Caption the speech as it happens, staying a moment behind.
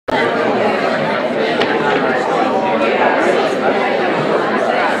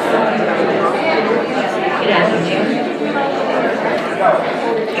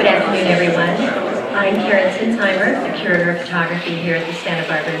be here at the Santa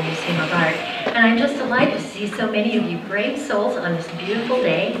Barbara Museum of Art. And I'm just delighted to see so many of you brave souls on this beautiful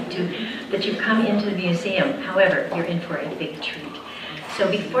day that you've come into the museum. However, you're in for a big treat. So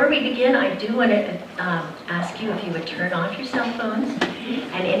before we begin, I do want to ask you if you would turn off your cell phones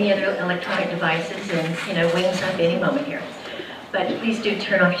and any other electronic devices, and wings up any moment here. But please do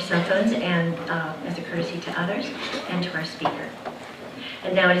turn off your cell phones, and as a courtesy to others and to our speaker.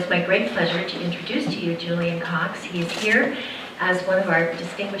 And now it is my great pleasure to introduce to you Julian Cox. He is here as one of our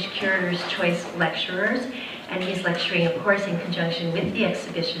distinguished Curator's Choice lecturers, and he's lecturing, of course, in conjunction with the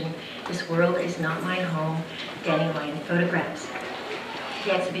exhibition, This World Is Not My Home, Danny Lyon Photographs.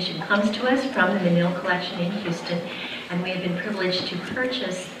 The exhibition comes to us from the Menil Collection in Houston, and we have been privileged to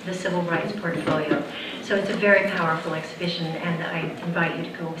purchase the Civil Rights portfolio. So it's a very powerful exhibition, and I invite you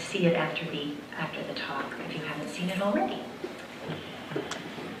to go see it after the talk, if you haven't seen it already.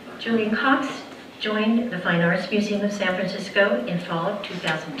 Julian Cox joined the Fine Arts Museum of San Francisco in fall of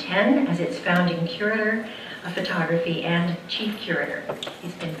 2010 as its founding curator of photography and chief curator.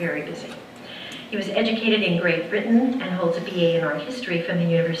 He's been very busy. He was educated in Great Britain and holds a BA in art history from the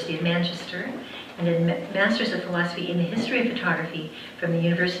University of Manchester and a Master's of Philosophy in the History of Photography from the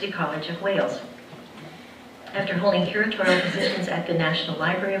University College of Wales. After holding curatorial positions at the National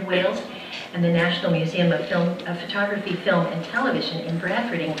Library of Wales and the National Museum of Photography, Film and Television in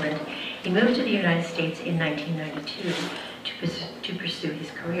Bradford, England, he moved to the United States in 1992 to pursue his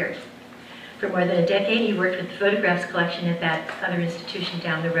career. For more than a decade, he worked with the Photographs collection at that other institution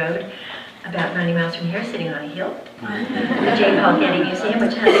down the road, about 90 miles from here, sitting on a hill, the J. Paul Getty Museum,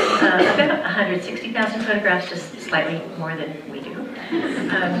 which has about 160,000 photographs, just slightly more than we do.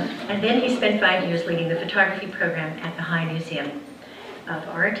 And then he spent 5 years leading the photography program at the High Museum of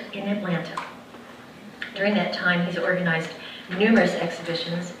Art in Atlanta. During that time, he's organized numerous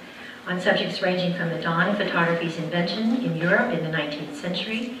exhibitions on subjects ranging from the dawn of photography's invention in Europe in the 19th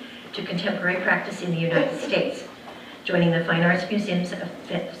century to contemporary practice in the United States. Joining the Fine Arts Museums of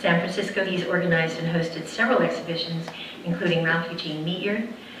San Francisco, he's organized and hosted several exhibitions, including Ralph Eugene Meteor,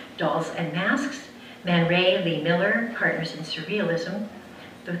 Dolls and Masks, Man Ray, Lee Miller, Partners in Surrealism,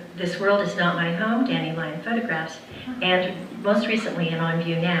 This World Is Not My Home, Danny Lyon Photographs, and most recently and on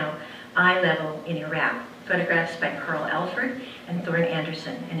view now, Eye Level in Iraq, photographs by Carl Alford and Thorne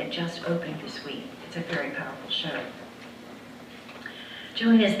Anderson, and it just opened this week. It's a very powerful show.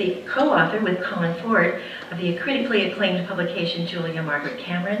 Julian is the co-author with Colin Ford of the critically acclaimed publication Julia Margaret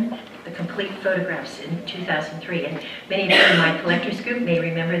Cameron, The Complete Photographs in 2003. And many of you in my collectors group may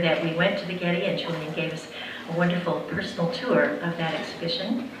remember that we went to the Getty and Julian gave us a wonderful personal tour of that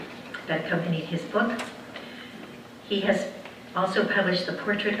exhibition that accompanied his book. He has also published The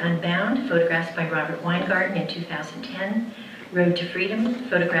Portrait Unbound, photographs by Robert Weingarten in 2010, Road to Freedom,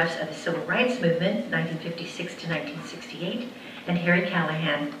 photographs of the Civil Rights Movement, 1956 to 1968, and Harry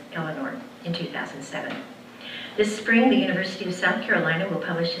Callahan, Eleanor, in 2007. This spring, the University of South Carolina will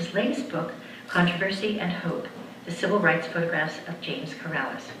publish his latest book, Controversy and Hope, the Civil Rights Photographs of James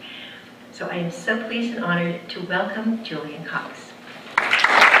Corrales. So I am so pleased and honored to welcome Julian Cox.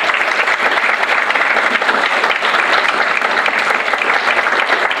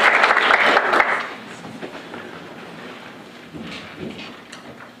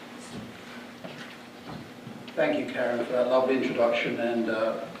 Thank you, Karen, for that lovely introduction, and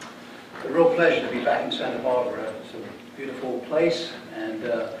a real pleasure to be back in Santa Barbara. It's a beautiful place, and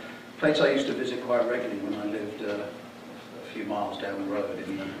a place I used to visit quite regularly when I lived a few miles down the road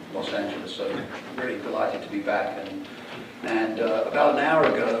in Los Angeles, so really delighted to be back. And about an hour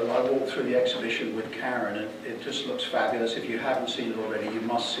ago, I walked through the exhibition with Karen, and it just looks fabulous. If you haven't seen it already, you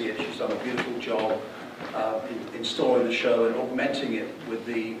must see it. She's done a beautiful job installing the show and augmenting it with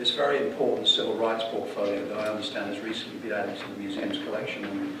this very important civil rights portfolio that I understand has recently been added to the museum's collection.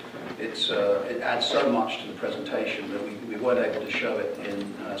 And it adds so much to the presentation that we weren't able to show it in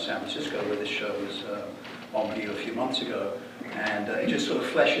San Francisco, where this show was on view a few months ago. And it just sort of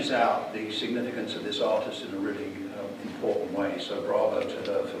fleshes out the significance of this artist in a really important way. So bravo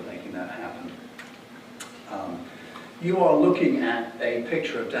to her for making that happen. You are looking at a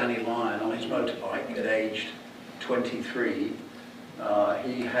picture of Danny Lyon on his motorbike at age 23.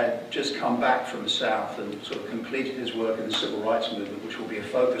 He had just come back from the South and sort of completed his work in the civil rights movement, which will be a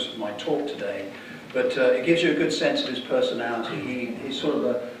focus of my talk today. But it gives you a good sense of his personality. He's sort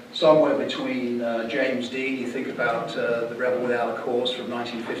of somewhere between James Dean. You think about The Rebel Without a Cause from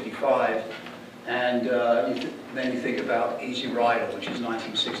 1955, and then you think about Easy Rider, which is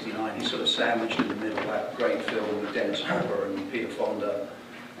 1969. He's sort of sandwiched in the middle of that great film with Dennis Hopper and Peter Fonda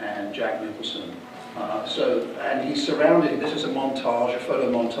and Jack Nicholson. And he's surrounded, this is a montage, a photo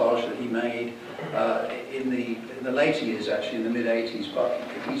montage that he made in the later years, actually in the mid-80s, but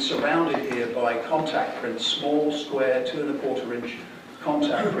he's surrounded here by contact prints, small, square, 2¼ inch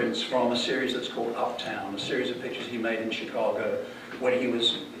contact prints from a series that's called Uptown, a series of pictures he made in Chicago when he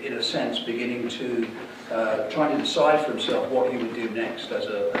was, in a sense, beginning to trying to decide for himself what he would do next as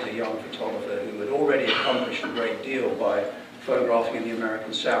a young photographer who had already accomplished a great deal by photographing in the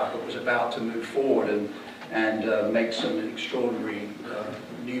American South, but was about to move forward and make some extraordinary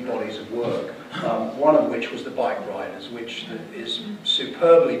new bodies of work. One of which was the bike riders, which is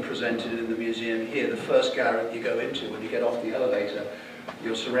superbly presented in the museum here. The first gallery you go into, when you get off the elevator,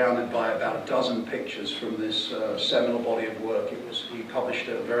 you're surrounded by about a dozen pictures from this seminal body of work. He published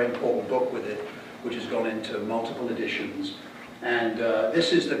a very important book with it, which has gone into multiple editions. And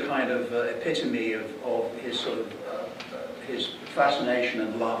this is the kind of epitome of his sort of his fascination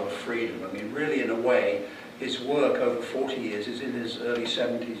and love of freedom. I mean, really, in a way, his work over 40 years is in his early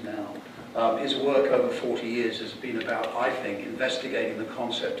 70s now. His work over 40 years has been about, I think, investigating the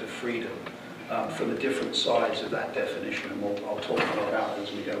concept of freedom from the different sides of that definition, and I'll talk more about it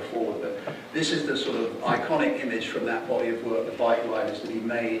as we go forward. But this is the sort of iconic image from that body of work, the bike riders, that he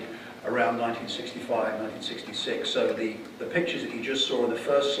made around 1965, 1966. So the pictures that you just saw in the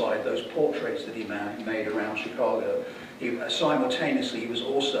first slide, those portraits that he made around Chicago, simultaneously he was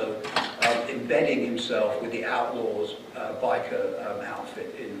also embedding himself with the Outlaws biker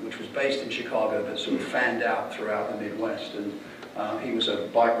outfit, which was based in Chicago but sort of fanned out throughout the Midwest. And he was a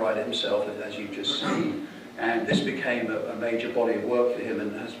bike rider himself, as you've just seen. And this became a major body of work for him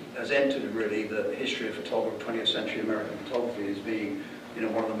and has entered really the history of photography, 20th century American photography, as being, you know,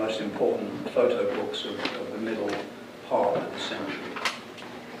 one of the most important photo books of the middle part of the century.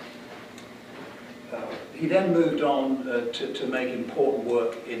 He then moved on to make important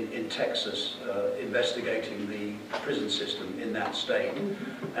work in Texas, investigating the prison system in that state.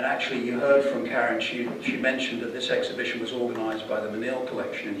 And actually, you heard from Karen, she mentioned that this exhibition was organized by the Menil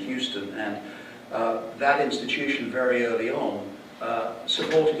Collection in Houston, and that institution very early on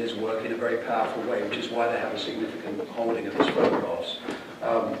supported his work in a very powerful way, which is why they have a significant holding of his photographs.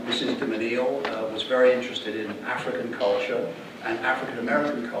 Mrs. de Menil was very interested in African culture and African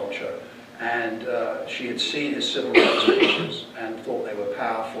American culture, and she had seen his civil rights pictures and thought they were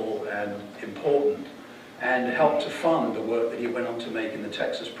powerful and important, and helped to fund the work that he went on to make in the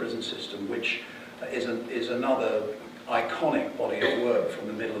Texas prison system, which is another iconic body of work from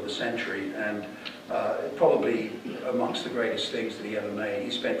the middle of the century, and probably amongst the greatest things that he ever made. He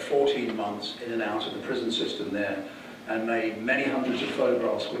spent 14 months in and out of the prison system there and made many hundreds of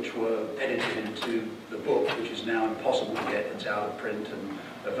photographs which were edited into the book, which is now impossible to get. It's out of print and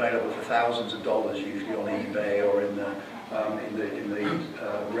available for thousands of dollars, usually on eBay or in the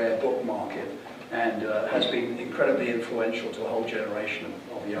rare book market, and has been incredibly influential to a whole generation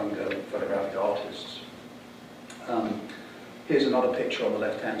of younger photographic artists. Here's another picture on the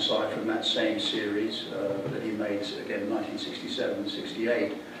left-hand side from that same series that he made, again, in 1967 and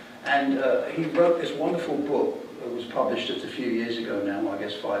 68. And he wrote this wonderful book that was published just a few years ago now, I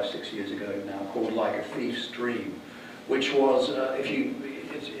guess 5, 6 years ago now, called Like a Thief's Dream, which was,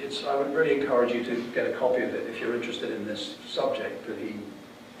 I would really encourage you to get a copy of it if you're interested in this subject that he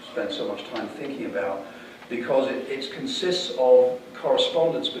spent so much time thinking about, because it consists of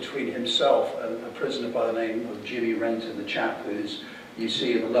correspondence between himself and a prisoner by the name of Jimmy Renton, the chap who's, you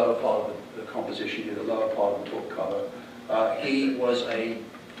see in the lower part of the composition here, the lower part of the book cover. He was a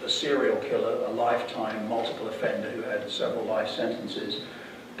serial killer, a lifetime multiple offender who had several life sentences,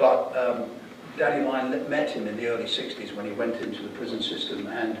 but Danny Lyon met him in the early 60s when he went into the prison system,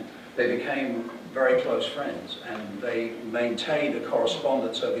 and they became very close friends, and they maintained a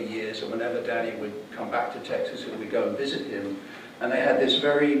correspondence over years, and whenever Danny would come back to Texas, he would go and visit him, and they had this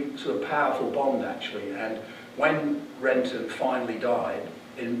very sort of powerful bond, actually. And when Renton finally died,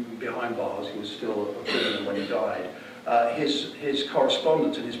 behind bars, he was still a prisoner when he died, his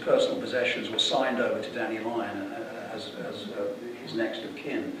correspondence and his personal possessions were signed over to Danny Lyon as his next of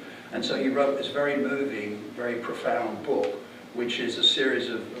kin. And so he wrote this very moving, very profound book, which is a series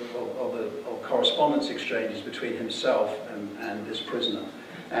of correspondence exchanges between himself and this prisoner.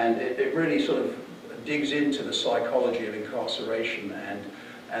 And it really sort of digs into the psychology of incarceration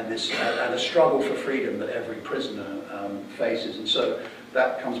and the struggle for freedom that every prisoner faces. And so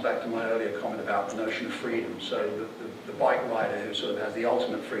that comes back to my earlier comment about the notion of freedom. So the bike rider who sort of has the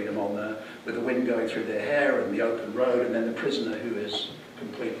ultimate freedom on there, with the wind going through their hair and the open road, and then the prisoner who is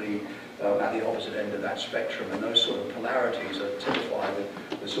completely at the opposite end of that spectrum, and those sort of polarities are typify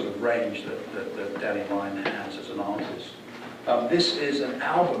the sort of range that Danny Lyon has as an artist. This is an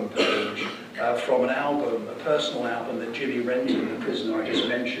album page from an album, a personal album that Jimmy Renton, the prisoner I just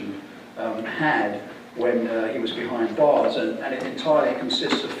mentioned, had when he was behind bars, and it entirely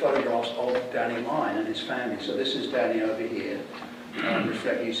consists of photographs of Danny Lyon and his family. So this is Danny over here.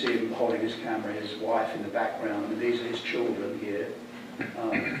 You see him holding his camera, his wife in the background, and these are his children here.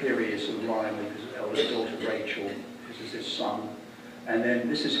 Here he is sort of lying with his eldest daughter Rachel. This is his son. And then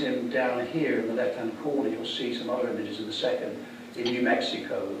this is him down here in the left-hand corner. You'll see some other images in a second, in New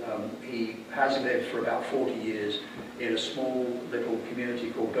Mexico. He has lived for about 40 years in a small little community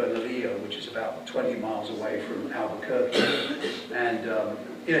called Menil, which is about 20 miles away from Albuquerque. And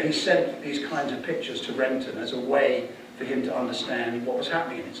you know, he sent these kinds of pictures to Renton as a way for him to understand what was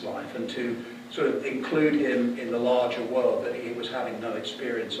happening in his life and to sort of include him in the larger world that he was having no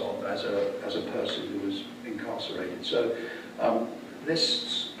experience of as a person who was incarcerated. So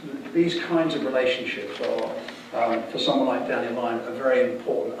these kinds of relationships are, for someone like Danny Lyon, a very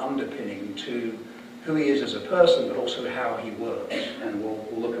important underpinning to who he is as a person, but also how he works. And we'll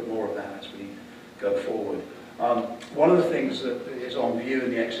look at more of that as we go forward. One of the things that is on view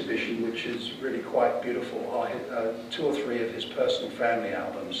in the exhibition, which is really quite beautiful, are 2 or 3 of his personal family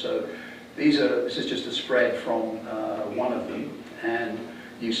albums. So this is just a spread from one of them, and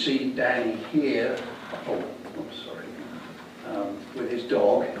you see Danny here, with his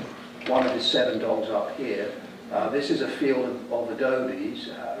dog, one of his 7 dogs up here. This is a field of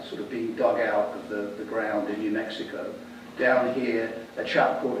adobes, sort of being dug out of the ground in New Mexico. Down here, a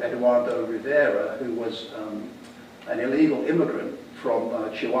chap called Eduardo Rivera, who was an illegal immigrant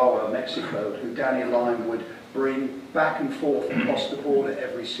from Chihuahua, Mexico, who Danny Lyon would bring back and forth across the border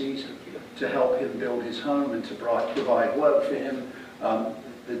every season to help him build his home and to provide work for him.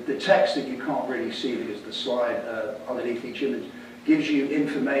 The text that you can't really see because the slide underneath each image gives you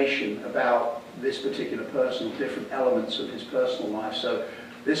information about this particular person, different elements of his personal life. So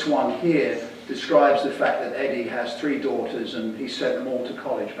this one here describes the fact that Eddie has 3 daughters and he sent them all to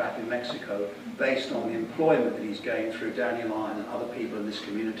college back in Mexico based on the employment that he's gained through Danny Lyon and other people in this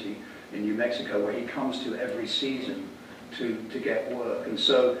community in New Mexico, where he comes to every season to get work. And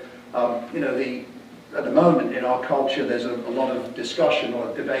so, you know, at the moment in our culture there's a lot of discussion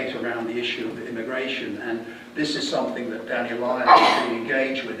or debate around the issue of immigration, and this is something that Danny Lyon has been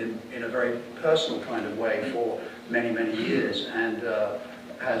engaged with in a very personal kind of way for many, many years, and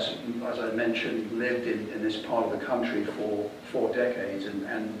has, as I mentioned, lived in this part of the country for 4 decades,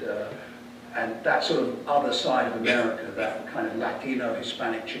 and that sort of other side of America, that kind of Latino,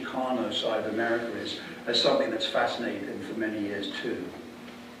 Hispanic, Chicano side of America is something that's fascinated him for many years too.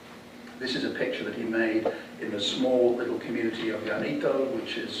 This is a picture that he made in the small little community of Llanito,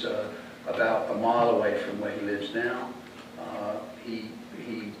 which is about a mile away from where he lives now. He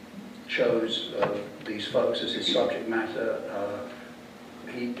chose these folks as his subject matter.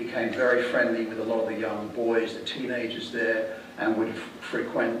 He became very friendly with a lot of the young boys, the teenagers there, and would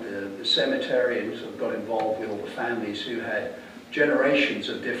frequent the cemetery and sort of got involved with all the families who had generations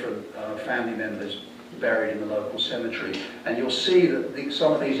of different family members buried in the local cemetery. And you'll see that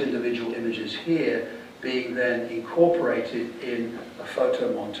some of these individual images here being then incorporated in a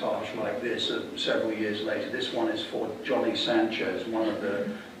photo montage like this several years later. This one is for Johnny Sanchez, one of the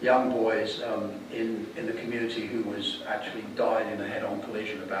young boys in the community who was actually died in a head-on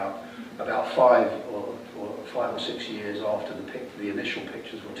collision about 5 or 6 years after the initial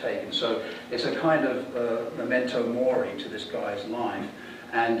pictures were taken. So it's a kind of memento mori to this guy's life.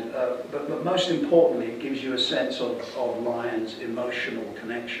 And, but most importantly, it gives you a sense of Lyon's emotional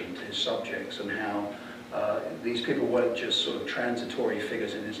connection to his subjects, and how these people weren't just sort of transitory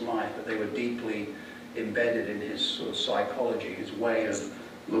figures in his life, but they were deeply embedded in his sort of psychology, his way of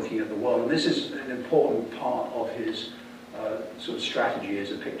looking at the world. And this is an important part of his sort of strategy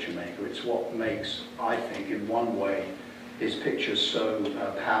as a picture maker. It's what makes, I think, in one way, his pictures so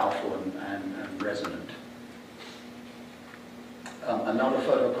powerful and resonant. Another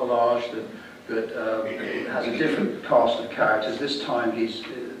photo collage that has a different cast of characters. This time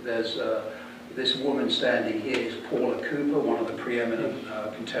there's this woman standing here is Paula Cooper, one of the preeminent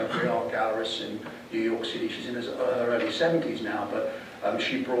contemporary art gallerists in New York City. She's in her early 70s now, but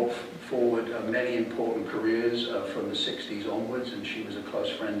she brought forward many important careers from the 60s onwards, and she was a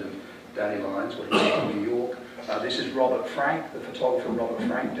close friend of Danny Lyon's when he was in New York. This is Robert Frank, the photographer Robert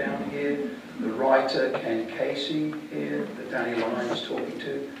Frank down here, the writer Ken Casey here that Danny Lyon is talking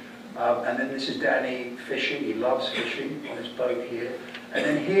to. And then this is Danny fishing. He loves fishing on his boat here. And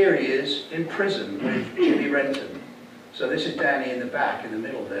then here he is in prison with Jimmy Renton. So this is Danny in the back, in the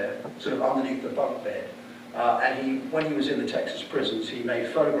middle there, sort of underneath the bunk bed. And when he was in the Texas prisons, he made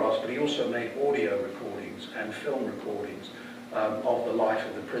photographs, but he also made audio recordings and film recordings of the life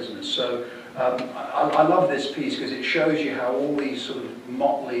of the prisoners. So I love this piece because it shows you how all these sort of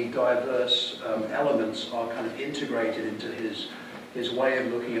motley, diverse elements are kind of integrated into his way of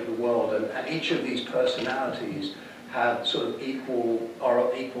looking at the world, and each of these personalities have sort of are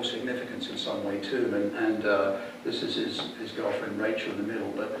of equal significance in some way too, and this is his girlfriend Rachel in the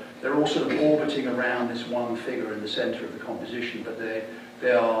middle, but they're all sort of orbiting around this one figure in the center of the composition, but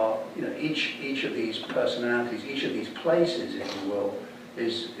they are, you know, each of these personalities, each of these places, if you will,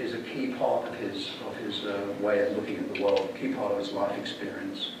 is a key part of his way of looking at the world, a key part of his life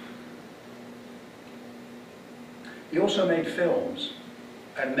experience. He also made films,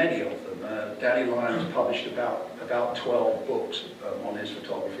 and many of them. Danny Lyon has published about 12 books on his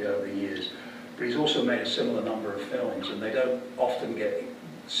photography over the years, but he's also made a similar number of films, and they don't often get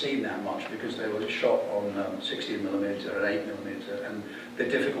seen that much because they were shot on 16mm and 8mm, and they're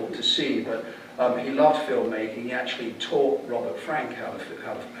difficult to see, but he loved filmmaking. He actually taught Robert Frank how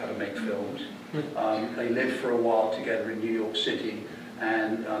to make films. They lived for a while together in New York City,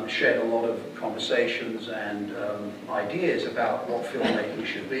 and shared a lot of conversations and ideas about what filmmaking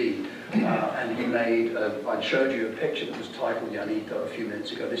should be. And he made, I showed you a picture that was titled Llanito a few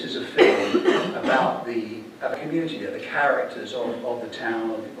minutes ago. This is a film about the community, the characters of the town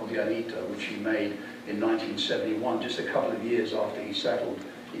of Llanito, which he made in 1971, just a couple of years after he settled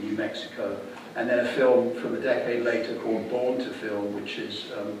in New Mexico. And then a film from a decade later called Born to Film, which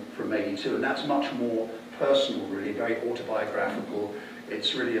is from '82, and that's much more personal, really, very autobiographical.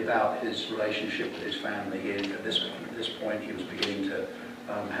 It's really about his relationship with his family. At this point, he was beginning to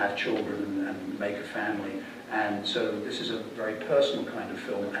have children and make a family. And so this is a very personal kind of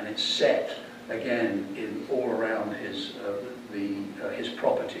film, and it's set, again, all around his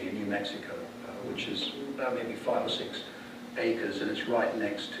property in New Mexico, which is about maybe 5 or 6 acres, and it's right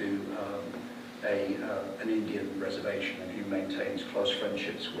next to an Indian reservation, and he maintains close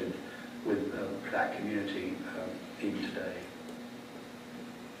friendships with that community even today.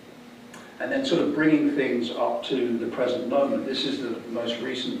 And then sort of bringing things up to the present moment, this is the most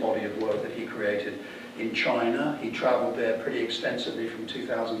recent body of work that he created in China. He traveled there pretty extensively from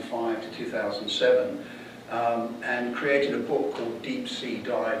 2005 to 2007 and created a book called Deep Sea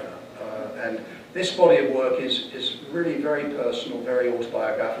Diver. And this body of work is really very personal, very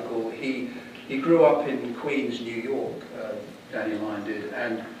autobiographical. He grew up in Queens, New York, Danny Lyon did,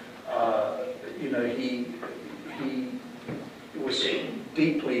 and you know, he was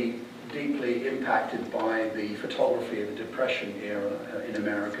deeply impacted by the photography of the Depression era in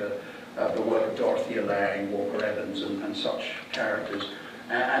America, the work of Dorothea Lange, Walker Evans, and such characters,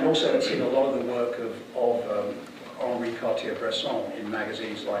 and also had seen a lot of the work of Henri Cartier-Bresson in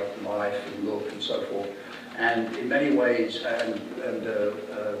magazines like Life and Look and so forth. And in many ways,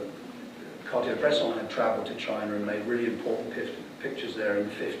 Cartier-Bresson had traveled to China and made really important pictures there in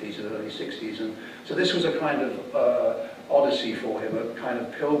the 50s and early 60s. And so this was a kind of odyssey for him, a kind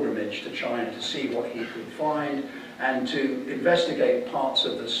of pilgrimage to China to see what he could find and to investigate parts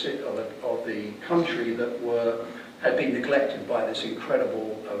of the country that had been neglected by this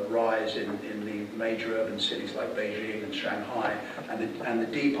incredible rise in the major urban cities like Beijing and Shanghai, and the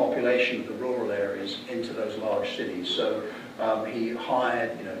depopulation of the rural areas into those large cities. So he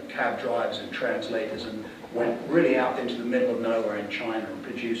hired, you know, cab drivers and translators and went really out into the middle of nowhere in China and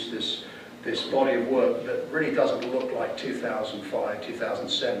produced this body of work that really doesn't look like 2005,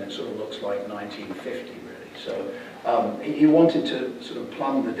 2007. It sort of looks like 1950, really. So he wanted to sort of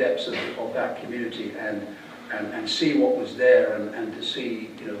plumb the depths of that community and see what was there, and to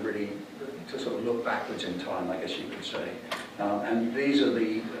see, you know, really to sort of look backwards in time, I guess you could say. And these are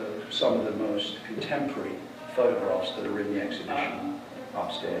some of the most contemporary photographs that are in the exhibition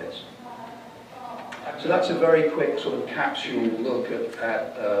upstairs. So that's a very quick sort of capsule look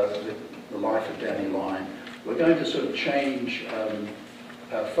at the life of Danny Lyon. We're going to sort of change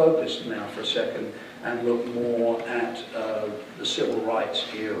focus now for a second and look more at the civil rights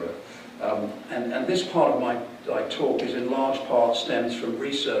era. And this part of my talk is in large part stems from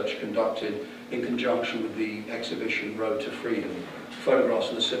research conducted in conjunction with the exhibition Road to Freedom, Photographs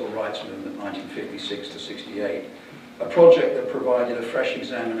of the Civil Rights Movement 1956 to 68, a project that provided a fresh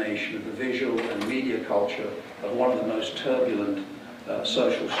examination of the visual and media culture of one of the most turbulent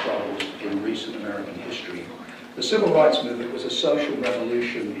social struggles in recent American history. The Civil Rights Movement was a social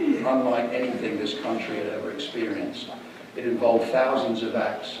revolution unlike anything this country had ever experienced. It involved thousands of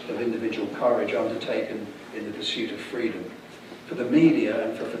acts of individual courage undertaken in the pursuit of freedom. For the media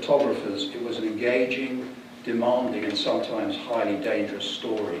and for photographers, it was an engaging, demanding, and sometimes highly dangerous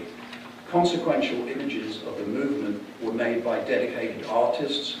story. Consequential images of the movement were made by dedicated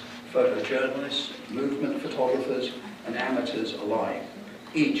artists, photojournalists, movement photographers, and amateurs alike,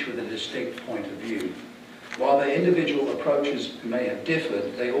 each with a distinct point of view. While their individual approaches may have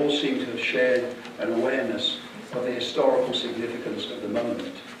differed, they all seem to have shared an awareness of the historical significance of the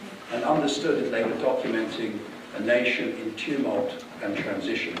moment and understood that they were documenting a nation in tumult and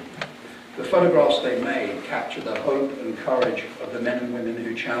transition. The photographs they made capture the hope and courage of the men and women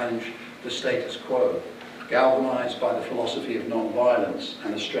who challenged the status quo, galvanized by the philosophy of non-violence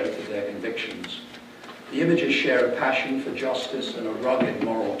and the strength of their convictions. The images share a passion for justice and a rugged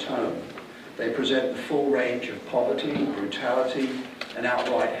moral tone. They present the full range of poverty, brutality, and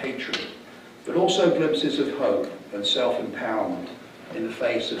outright hatred, but also glimpses of hope and self-empowerment in the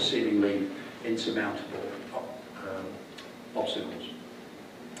face of seemingly insurmountable obstacles.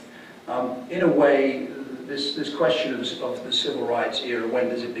 In a way, this question of the civil rights era, when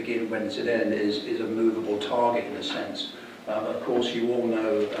does it begin, when does it end, is a movable target in a sense. Of course, you all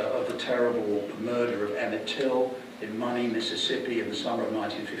know of the terrible murder of Emmett Till in Money, Mississippi in the summer of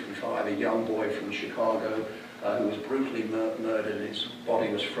 1955, a young boy from Chicago who was brutally murdered and his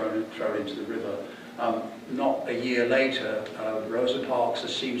body was thrown into the river. Not a year later, Rosa Parks, a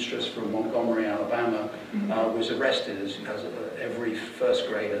seamstress from Montgomery, Alabama, was arrested, as every first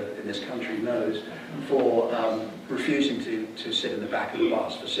grader in this country knows, for refusing to sit in the back of the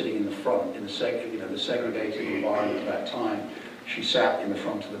bus, for sitting in the front, in the segregated environment at that time. She sat in the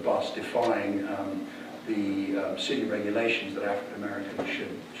front of the bus, defying the city regulations that African Americans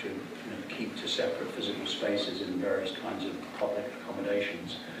should keep to separate physical spaces in various kinds of public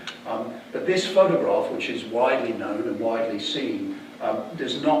accommodations. But this photograph, which is widely known and widely seen,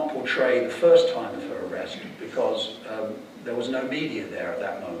 does not portray the first time of her arrest because there was no media there at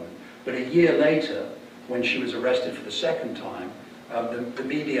that moment. But a year later, when she was arrested for the second time, the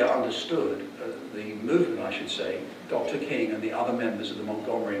media understood, the movement I should say, Dr. King and the other members of the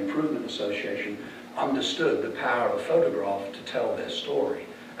Montgomery Improvement Association understood the power of a photograph to tell their story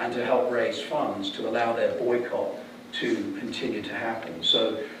and to help raise funds to allow their boycott to continue to happen.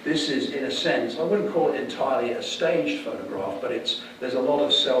 So this is, in a sense, I wouldn't call it entirely a staged photograph, but there's a lot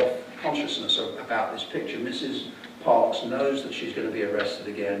of self-consciousness about this picture. Mrs. Parks knows that she's going to be arrested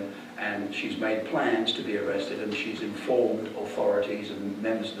again, and she's made plans to be arrested, and she's informed authorities and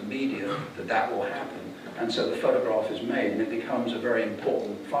members of the media that that will happen. And so the photograph is made, and it becomes a very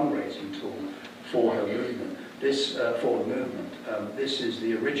important fundraising tool for her movement. This is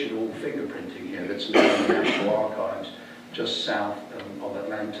the original fingerprinting here that's now in the National Archives just south of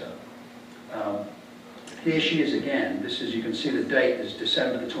Atlanta. Here she is again. This is, you can see the date is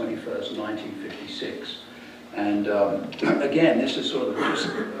December the 21st, 1956. And again, this is sort of just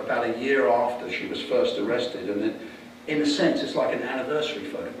about a year after she was first arrested. And in a sense, it's like an anniversary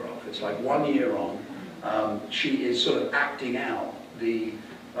photograph. It's like 1 year on. She is sort of acting out the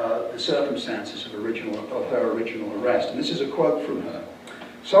circumstances of her original arrest. And this is a quote from her.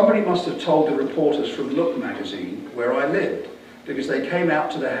 "Somebody must have told the reporters from Look magazine where I lived, because they came out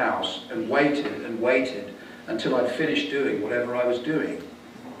to the house and waited until I'd finished doing whatever I was doing.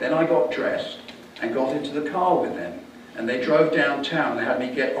 Then I got dressed and got into the car with them, and they drove downtown and had me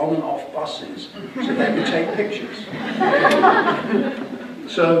get on and off buses so they could take pictures."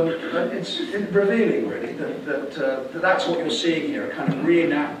 So it's revealing, really, that that's what you're seeing here, a kind of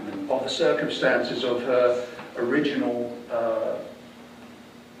reenactment of the circumstances of her original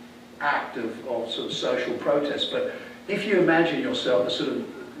act of sort of social protest. But if you imagine yourself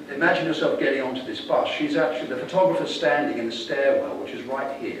getting onto this bus, she's actually, the photographer's standing in the stairwell, which is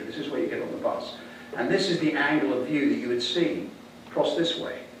right here. This is where you get on the bus. And this is the angle of view that you would see across this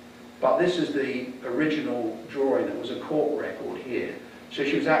way. But this is the original drawing that was a court record here. So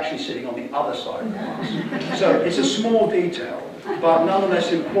she was actually sitting on the other side of the bus. So it's a small detail, but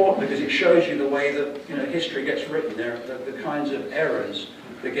nonetheless important because it shows you the way that history gets written. There are the kinds of errors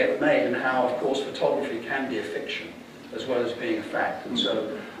that get made, and how, of course, photography can be a fiction as well as being a fact. And so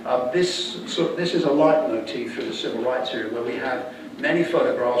this is a leitmotif through the civil rights era, where we have many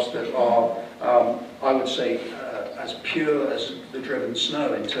photographs that are, I would say, as pure as the driven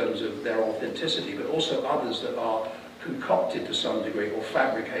snow in terms of their authenticity, but also others that are concocted to some degree or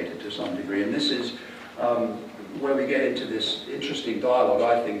fabricated to some degree. And this is where we get into this interesting dialogue,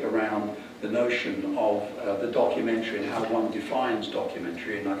 I think, around the notion of the documentary and how one defines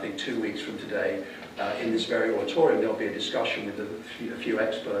documentary. And I think 2 weeks from today, in this very auditorium, there'll be a discussion with a few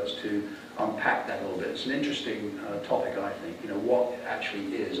experts to unpack that a little bit. It's an interesting topic, I think. What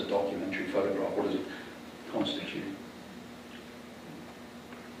actually is a documentary photograph? What does it constitute?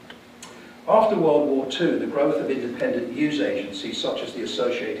 After World War II, the growth of independent news agencies such as the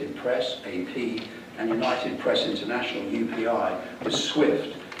Associated Press, AP, and United Press International, UPI, was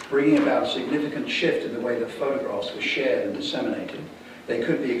swift, bringing about a significant shift in the way that photographs were shared and disseminated. they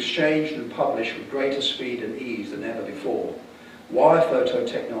could be exchanged and published with greater speed and ease than ever before. Wire photo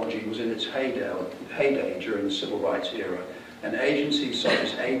technology was in its heyday during the Civil Rights era, and agencies such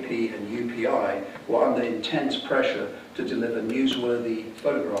as AP and UPI were under intense pressure to deliver newsworthy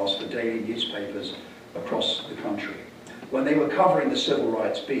photographs for daily newspapers across the country. When they were covering the civil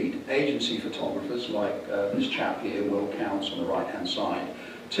rights beat, agency photographers, like this chap here, Will Counts on the right-hand side,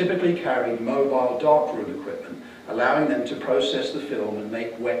 typically carried mobile darkroom equipment, allowing them to process the film and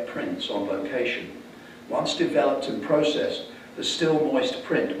make wet prints on location. Once developed and processed, the still moist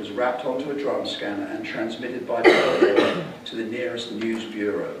print was wrapped onto a drum scanner and transmitted by telephone to the nearest news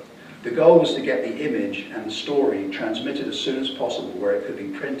bureau. The goal was to get the image and the story transmitted as soon as possible where it could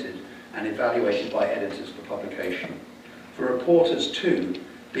be printed and evaluated by editors for publication. For reporters too,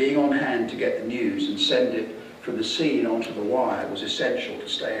 being on hand to get the news and send it from the scene onto the wire was essential to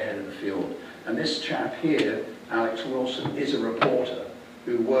stay ahead of the field. And this chap here, Alex Wilson, is a reporter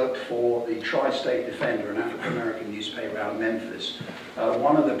who worked for the Tri-State Defender, an African-American newspaper out of Memphis,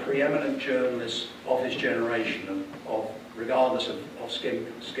 one of the preeminent journalists of his generation, regardless of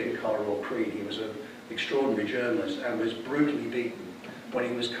skin color or creed. He was an extraordinary journalist and was brutally beaten when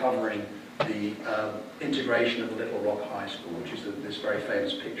he was covering the integration of the Little Rock High School, which is this very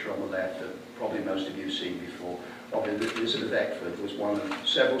famous picture on the left that probably most of you have seen before, of Elizabeth Eckford, who was one of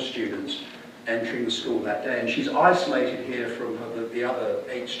several students entering the school that day. And she's isolated here from the other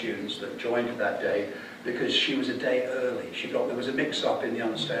 8 students that joined her that day because she was a day early. There was a mix-up in the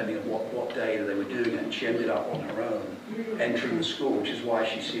understanding of what day they were doing it, and she ended up on her own entering the school, which is why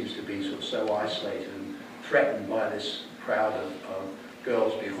she seems to be sort of so isolated and threatened by this crowd of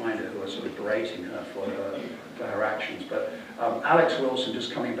girls behind her who are sort of berating her for her actions. But Alex Wilson,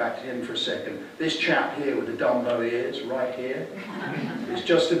 just coming back to him for a second, this chap here with the Dumbo ears right here is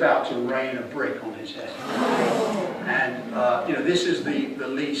just about to rain a brick on his head. And you know, this is the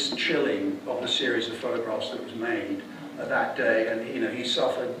least chilling of the series of photographs that was made that day, and you know, he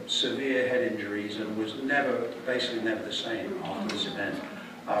suffered severe head injuries and was basically never the same after this event.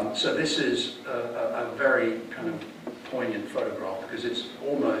 So this is a very kind of poignant photograph because it's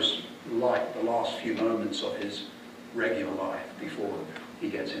almost like the last few moments of his regular life before he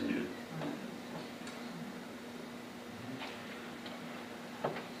gets injured.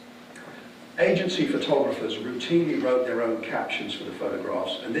 Agency photographers routinely wrote their own captions for the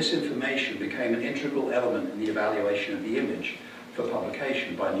photographs, and this information became an integral element in the evaluation of the image for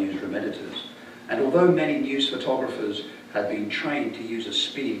publication by newsroom editors. And although many news photographers had been trained to use a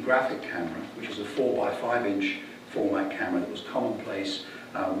speed graphic camera, which is a 4x5-inch format camera that was commonplace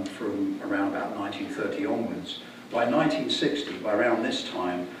from around about 1930 onwards, by 1960, by around this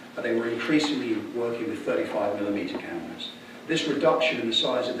time, they were increasingly working with 35mm cameras. This reduction in the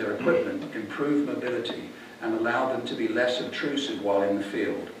size of their equipment improved mobility and allowed them to be less obtrusive while in the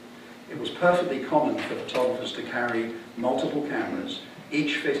field. It was perfectly common for photographers to carry multiple cameras,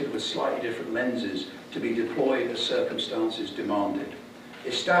 each fitted with slightly different lenses, to be deployed as circumstances demanded.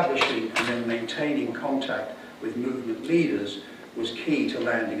 Establishing and then maintaining contact with movement leaders was key to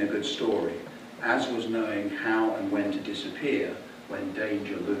landing a good story, as was knowing how and when to disappear when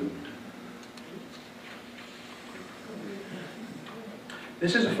danger loomed.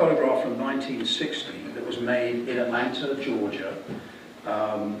 This is a photograph from 1960 that was made in Atlanta, Georgia.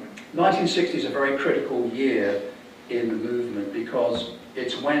 1960 is a very critical year in the movement because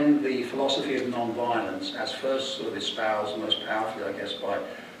it's when the philosophy of nonviolence, as first sort of espoused most powerfully, I guess, by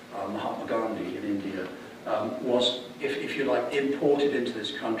Mahatma Gandhi in India, was, if you like, imported into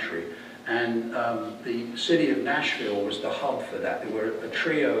this country. And the city of Nashville was the hub for that. There were a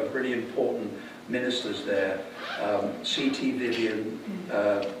trio of really important ministers there, C.T. Vivian,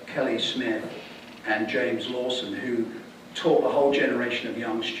 Kelly Smith, and James Lawson, who taught a whole generation of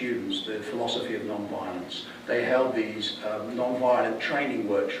young students the philosophy of nonviolence. They held these nonviolent training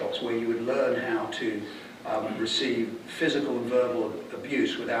workshops where you would learn how to receive physical and verbal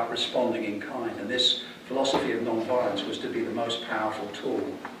abuse without responding in kind. And this philosophy of nonviolence was to be the most powerful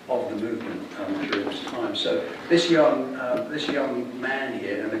tool of the movement during this time. So this young man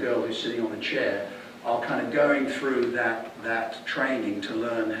here and the girl who's sitting on the chair are kind of going through that training to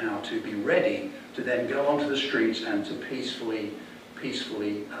learn how to be ready to then go onto the streets and to peacefully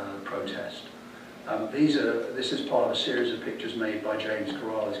protest. This is part of a series of pictures made by James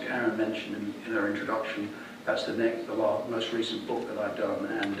Corral, as Karen mentioned in her introduction. That's the most recent book that I've done,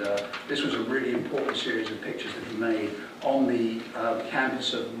 and this was a really important series of pictures that he made on the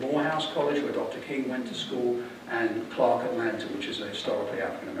campus of Morehouse College, where Dr. King went to school, and Clark Atlanta, which is a historically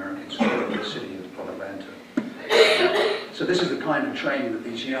African-American school in the city of Atlanta. So this is the kind of training that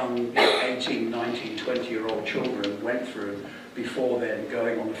these young 18, 19, 20-year-old children went through before then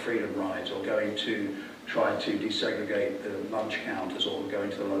going on the freedom rides or going to try to desegregate the lunch counters or going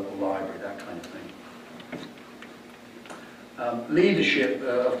to the local library, that kind of thing. Leadership,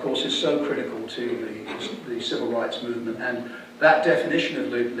 of course, is so critical to the civil rights movement, and that definition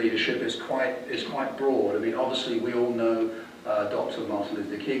of leadership is quite broad. I mean, obviously, we all know Dr. Martin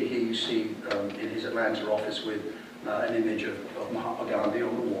Luther King. Here you see in his Atlanta office with an image of Mahatma Gandhi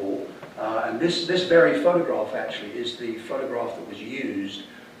on the wall. And this very photograph, actually, is the photograph that was used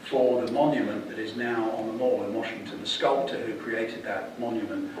for the monument that is now on the Mall in Washington. The sculptor who created that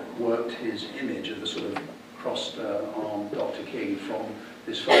monument worked his image of the sort of crossed arm Dr. King from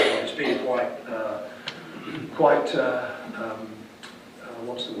this photograph. It's been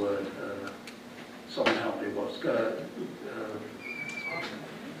what's the word? Someone help me.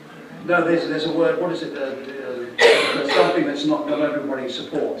 No, there's a word. What is it? Something that's not everybody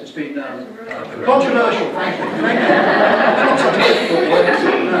supports. It's been controversial. Thank you. Not such a difficult word, is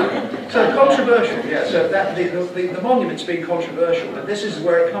it? No. So controversial. Yeah. So that the monument's been controversial, but this is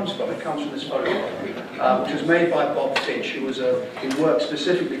where it comes from. It comes from this photograph, which was made by Bob Finch, who worked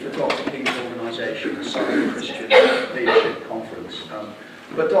specifically for Dr. King's organisation, the Southern Christian Leadership Conference.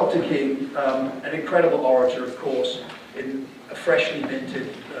 But Dr. King, an incredible orator, of course, in a freshly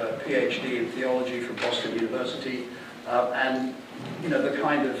minted PhD in theology from Boston University, and the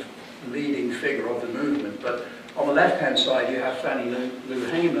kind of leading figure of the movement. But on the left-hand side, you have Fannie Lou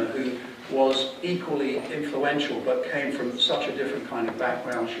Hamer, who was equally influential, but came from such a different kind of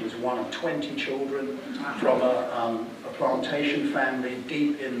background. She was one of 20 children from a plantation family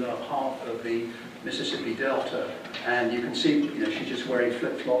deep in the heart of the Mississippi Delta, and you can see, she's just wearing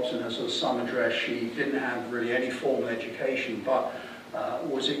flip-flops in her sort of summer dress. She didn't have really any formal education, but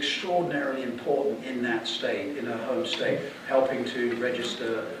was extraordinarily important in that state, in her home state, helping to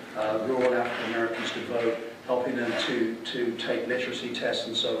register rural African Americans to vote, helping them to take literacy tests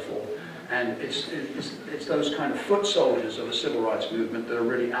and so forth. And it's those kind of foot soldiers of the civil rights movement that are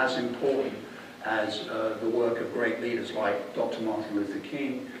really as important as the work of great leaders like Dr. Martin Luther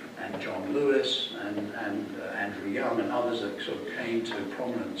King and John Lewis and Andrew Young and others that sort of came to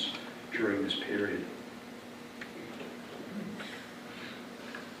prominence during this period.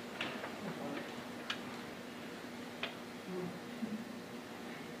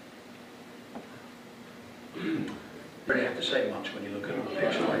 You really have to say much when you look at a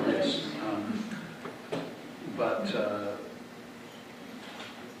picture like this.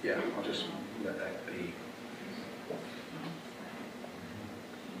 Yeah, I'll just let that be.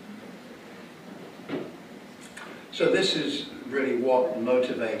 So this is really what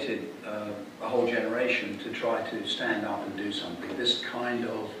motivated a whole generation to try to stand up and do something. This kind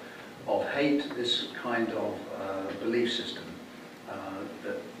of hate, this kind of belief system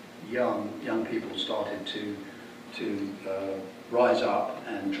that young people started to rise up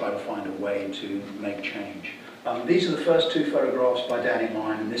and try to find a way to make change. These are the first two photographs by Danny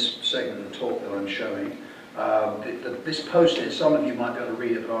Lyon in this segment of the talk that I'm showing. This poster, some of you might be able to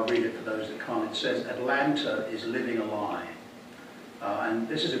read it, but I'll read it for those that can't. It says, "Atlanta is living a lie." And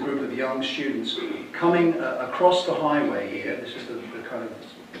this is a group of young students coming across the highway here. This is the kind of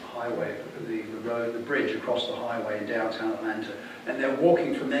highway, the road, the bridge across the highway in downtown Atlanta. And they're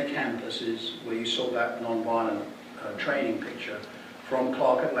walking from their campuses, where you saw that nonviolent training picture, from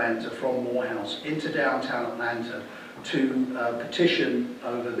Clark Atlanta, from Morehouse, into downtown Atlanta to petition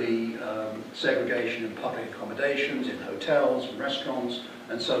over the segregation in public accommodations, in hotels and restaurants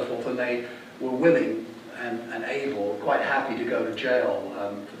and so forth. And they were willing and able, quite happy to go to jail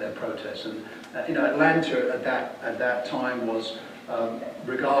for their protests. And Atlanta at that time was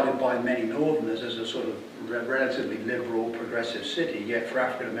regarded by many Northerners as a sort of relatively liberal, progressive city. Yet for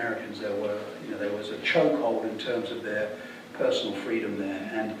African Americans, there was a chokehold in terms of their personal freedom there.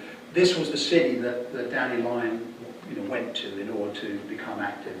 And this was the city that Danny Lyon went to in order to become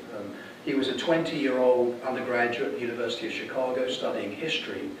active. He was a 20-year-old undergraduate at the University of Chicago studying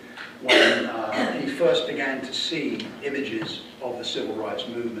history when he first began to see images of the civil rights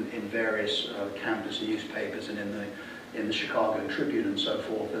movement in various campus newspapers and in the Chicago Tribune and so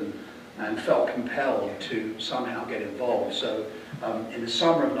forth, and felt compelled to somehow get involved. So in the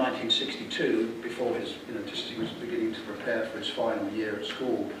summer of 1962, before his, just as he was beginning to prepare for his final year at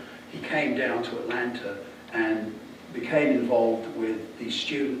school, he came down to Atlanta and became involved with the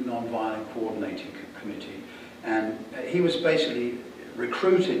Student Nonviolent Coordinating Committee. And he was basically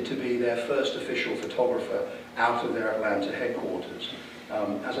recruited to be their first official photographer out of their Atlanta headquarters.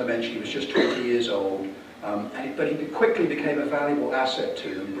 As I mentioned, he was just 20 years old, but he quickly became a valuable asset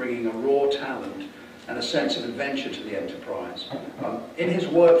to them, bringing a raw talent and a sense of adventure to the enterprise. In his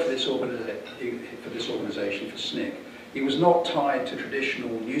work for this organization, for SNCC, He was not tied to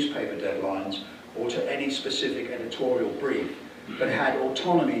traditional newspaper deadlines or to any specific editorial brief, but had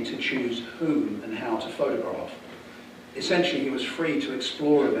autonomy to choose whom and how to photograph. Essentially, he was free to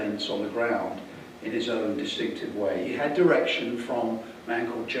explore events on the ground in his own distinctive way. He had direction from a man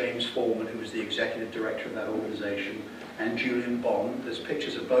called James Foreman, who was the executive director of that organization, and Julian Bond. There's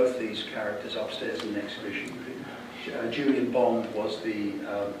pictures of both these characters upstairs in the exhibition. Julian Bond was the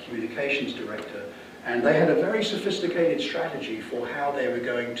communications director, and they had a very sophisticated strategy for how they were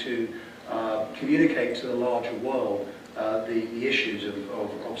going to communicate to the larger world the issues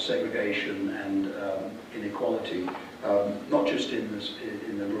of segregation and inequality, not just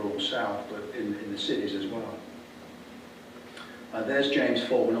in the rural South, but in the cities as well. There's James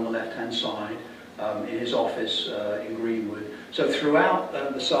Foreman on the left-hand side in his office in Greenwood. So throughout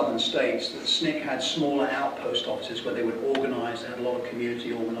the southern states, the SNCC had smaller outpost offices where they would organize. They had a lot of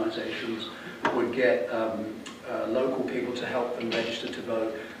community organizations, would get local people to help them register to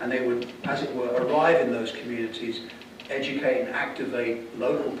vote, and they would, as it were, arrive in those communities, educate and activate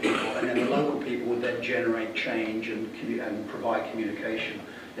local people, and then the local people would then generate change and provide communication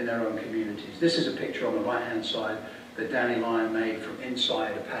in their own communities. This is a picture on the right-hand side that Danny Lyon made from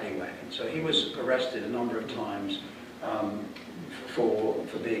inside a paddy wagon. So he was arrested a number of times for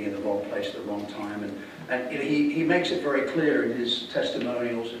being in the wrong place at the wrong time, and you know, he makes it very clear in his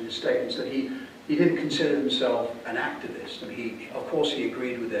testimonials and his statements that he didn't consider himself an activist. I mean, of course he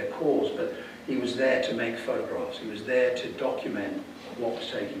agreed with their cause, but he was there to make photographs. He was there to document what was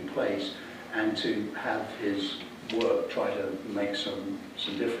taking place and to have his work try to make some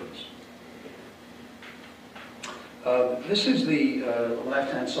difference. This is the, on the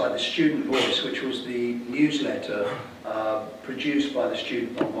left-hand side, the Student Voice, which was the newsletter produced by the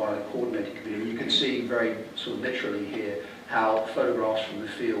Student Nonviolent Coordinating Committee. You can see very sort of literally here how photographs from the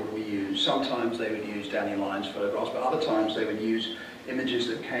field were used. Sometimes they would use Danny Lyon's photographs, but other times they would use images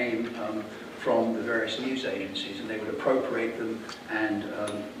that came from the various news agencies, and they would appropriate them and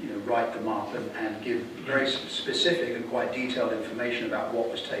you know, write them up and give very specific and quite detailed information about what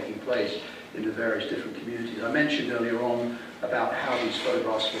was taking place in the various different communities. I mentioned earlier on about how these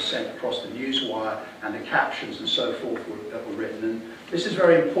photographs were sent across the newswire and the captions and so forth that were written. And this is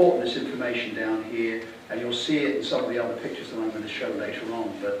very important, this information down here, and you'll see it in some of the other pictures that I'm going to show later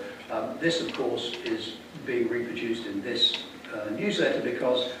on. But this, of course, is being reproduced in this newsletter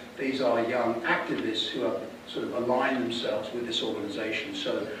because these are young activists who have sort of aligned themselves with this organization.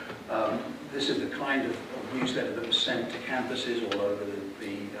 So this is the kind of newsletter that was sent to campuses all over the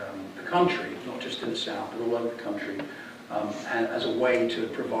country, not just in the South, but all over the country, and as a way to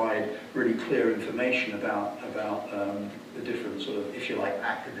provide really clear information about the different sort of, if you like,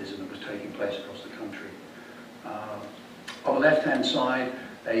 activism that was taking place across the country. On the left-hand side,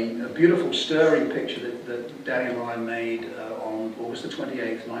 a beautiful, stirring picture that Danny Lyon made on August the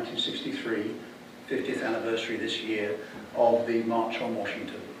 28th, 1963, 50th anniversary this year, of the March on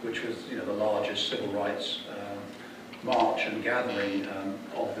Washington, which was, you know, the largest civil rights march and gathering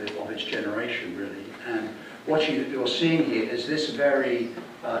of its generation, really. And what you're seeing here is this very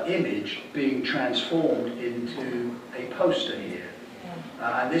image being transformed into a poster here.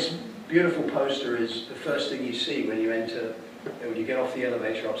 And this beautiful poster is the first thing you see when you enter, when you get off the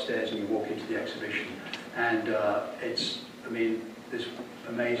elevator upstairs and you walk into the exhibition. And it's, I mean, this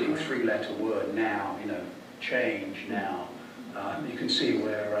amazing three-letter word, now, you know, change, now. You can see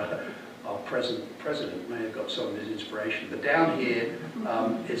where our president may have got some of his inspiration. But down here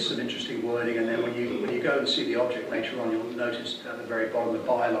is some interesting wording, and then when you go and see the object later on, you'll notice at the very bottom of the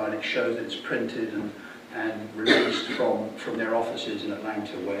byline it shows that it's printed and released from their offices in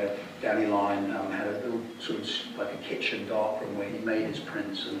Atlanta, where Danny Lyon had a little sort of like a kitchen darkroom where he made his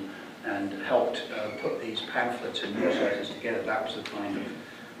prints and helped put these pamphlets and newsletters together. That was the kind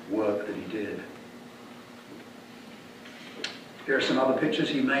of work that he did. Here are some other pictures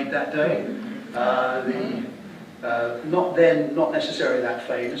he made that day. Not necessarily that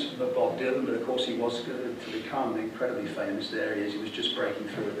famous, but Bob Dylan, but of course he was to become incredibly famous. There he is, he was just breaking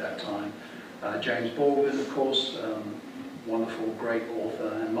through at that time. James Baldwin, of course, wonderful, great author,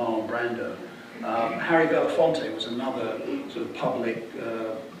 and Marlon Brando. Harry Belafonte was another sort of public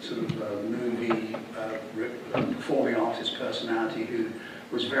movie performing artist personality who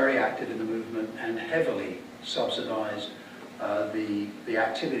was very active in the movement and heavily subsidized the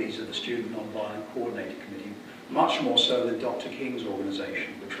activities of the Student Nonviolent Coordinating Committee, much more so than Dr. King's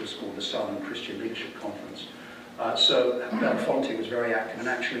organization, which was called the Southern Christian Leadership Conference. So Belafonte was very active, and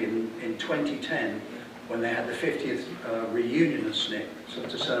actually in 2010, when they had the 50th reunion of SNCC, so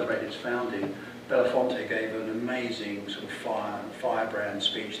to celebrate its founding, Belafonte gave an amazing sort of firebrand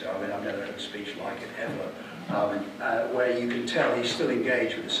speech there. I mean, I've never heard a speech like it ever, where you can tell he's still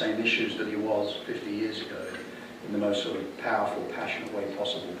engaged with the same issues that he was 50 years ago in the most sort of powerful, passionate way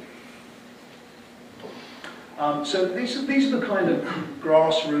possible. So these are the kind of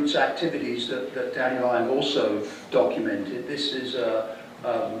grassroots activities that Danny Lyon also documented. This is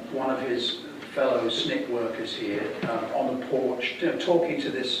one of his fellow SNCC workers here on the porch, talking to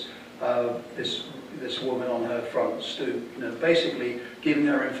this woman on her front stoop, basically giving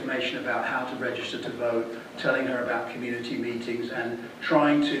her information about how to register to vote, telling her about community meetings, and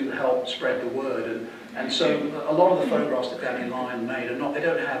trying to help spread the word. And so a lot of the photographs that Danny Lyon made they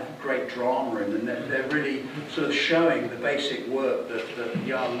don't have great drama in them. They're really sort of showing the basic work that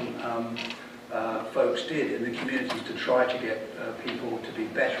young folks did in the communities to try to get people to be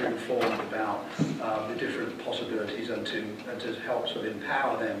better informed about the different possibilities and to help sort of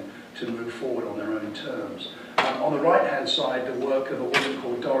empower them to move forward on their own terms. On the right-hand side, the work of a woman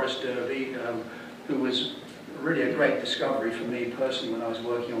called Doris Derby, who was really a great discovery for me personally when I was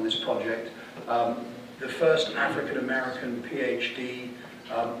working on this project. The first African-American PhD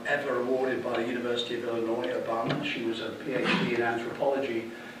ever awarded by the University of Illinois, Urbana. She was a PhD in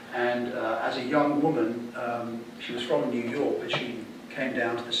anthropology, and as a young woman, she was from New York, but she came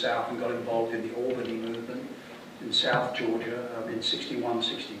down to the South and got involved in the Albany movement in South Georgia in 61,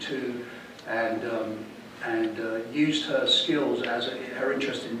 62, and used her skills, her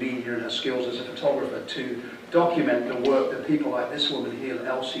interest in media and her skills as a photographer to document the work that people like this woman here,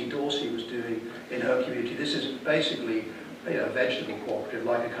 Elsie Dorsey, was doing in her community. This is basically a vegetable cooperative,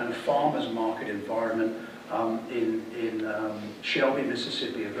 like a kind of farmer's market environment in Shelby,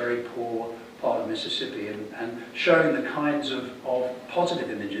 Mississippi, a very poor part of Mississippi, and showing the kinds of positive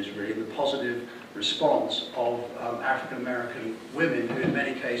images, really, the positive response of African-American women who in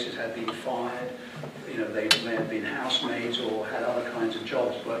many cases had been fired. They may have been housemaids or had other kinds of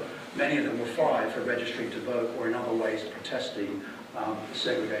jobs, but many of them were fired for registering to vote or in other ways protesting the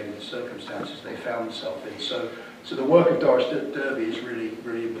segregating circumstances they found themselves in. So the work of Doris Derby is really,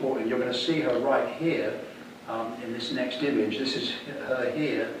 really important. You're going to see her right here in this next image. This is her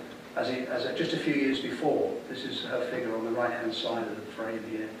here just a few years before. This is her figure on the right-hand side of the frame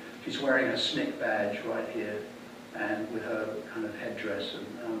here. She's wearing her SNCC badge right here, and with her kind of headdress, and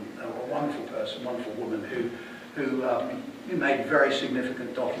a wonderful person, wonderful woman who made very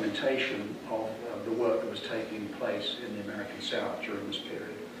significant documentation of the work that was taking place in the American South during this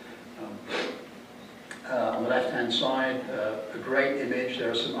period. On the left-hand side, a great image.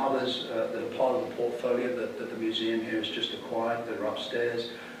 There are some others that are part of the portfolio that the museum here has just acquired that are upstairs.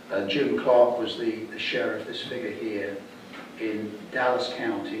 Jim Clark was the sheriff, this figure here, in Dallas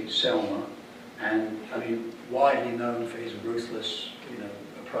County, Selma, and I mean, widely known for his ruthless,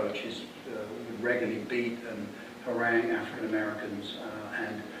 approach. He would regularly beat and harangue African Americans,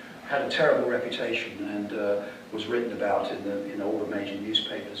 and had a terrible reputation, and was written about in all the major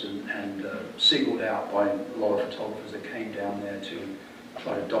newspapers, and singled out by a lot of photographers that came down there to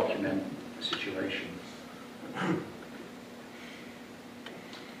try to document the situation.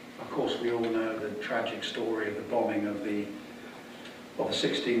 Of course, we all know the tragic story of the bombing of the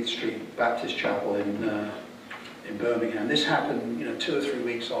 16th Street Baptist Chapel in Birmingham. This happened, 2 or 3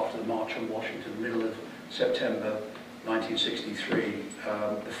 weeks after the March on Washington, middle of September 1963.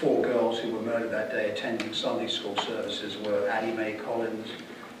 The 4 girls who were murdered that day attending Sunday school services were Addie Mae Collins,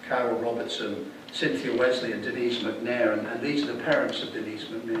 Carol Robertson, Cynthia Wesley, and Denise McNair. And these are the parents of Denise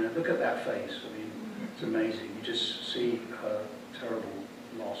McNair. Look at that face. I mean, it's amazing. You just see her terrible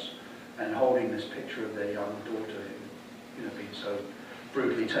loss, and holding this picture of their young daughter who, been so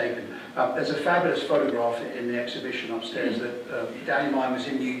brutally taken. There's a fabulous photograph in the exhibition upstairs that Danny Lyon was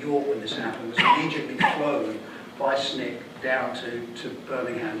in New York when this happened, was immediately flown by SNCC down to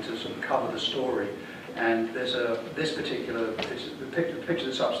Birmingham to sort of cover the story. And there's the picture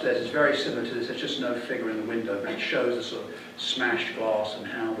that's upstairs is very similar to this. There's just no figure in the window, but it shows the sort of smashed glass and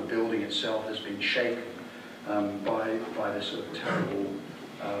how the building itself has been shaken by this sort of terrible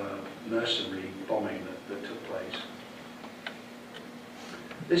mercenary bombing that took place.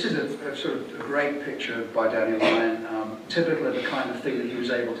 This is a sort of a great picture by Danny Lyon, typical of the kind of thing that he was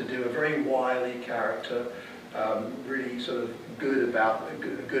able to do. A very wily character, really sort of good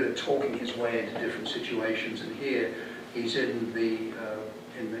at talking his way into different situations. And here he's in the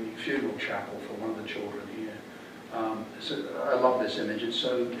funeral chapel for one of the children here. So I love this image. It's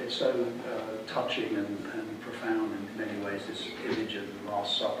so touching and profound in many ways. This image of the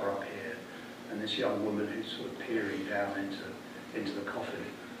Last Supper up here, and this young woman who's sort of peering down into the coffin.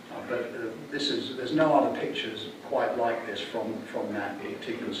 But there's no other pictures quite like this from that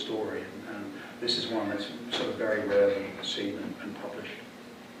particular story. And this is one that's sort of very rarely seen and published.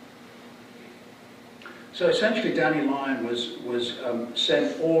 So essentially, Danny Lyon was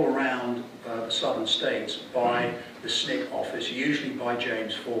sent all around the southern states by the SNCC office, usually by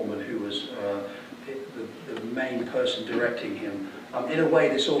James Foreman, who was the main person directing him. In a way,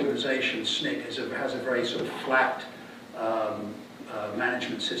 this organization, SNCC, has a very sort of flat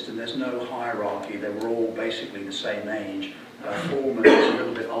management system. There's no hierarchy. They were all basically the same age. Foreman was a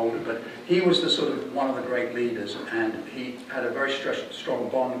little bit older, but he was the sort of one of the great leaders, and he had a very strong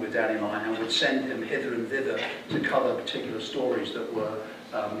bond with Danny Lyon and would send him hither and thither to cover particular stories that were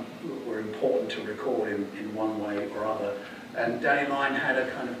important to record in one way or other. And Danny Lyon had a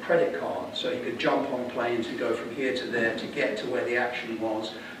kind of credit card, so he could jump on planes and go from here to there to get to where the action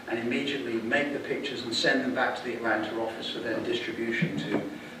was, and immediately make the pictures and send them back to the Atlanta office for then distribution to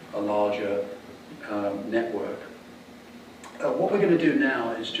a larger network. What we're going to do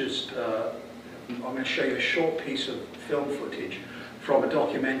now is just, I'm going to show you a short piece of film footage from a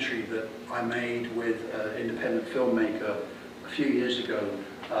documentary that I made with an independent filmmaker a few years ago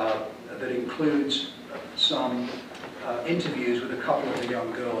that includes some interviews with a couple of the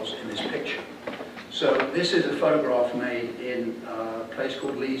young girls in this picture. So this is a photograph made in a place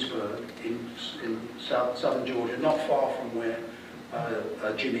called Leesburg in southern Georgia, not far from where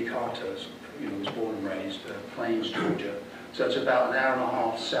Jimmy Carter was born and raised, Plains, Georgia. So it's about an hour and a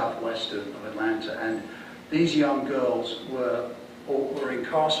half southwest of Atlanta, and these young girls were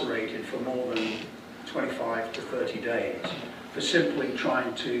incarcerated for more than 25 to 30 days for simply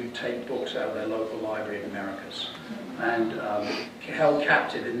trying to take books out of their local library in Americus, and held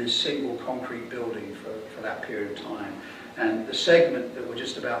captive in this single concrete building for that period of time. And the segment that we're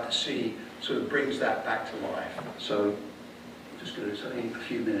just about to see sort of brings that back to life. So just going to, it's only a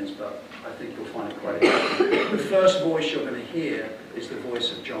few minutes, but I think you'll find it quite interesting. The first voice you're going to hear is the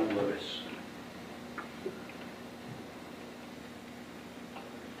voice of John Lewis.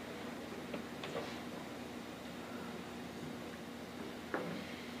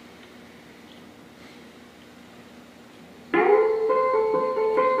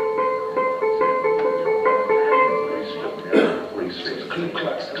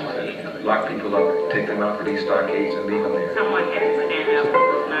 Lock people up, take them out for these stockades and leave them there. Someone had to stand up and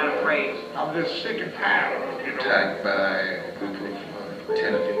was not afraid. I'm just sick and tired of it, Attacked by a group of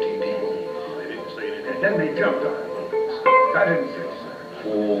 10 or 15 people. They didn't say that. And then they jumped on it. I didn't say so.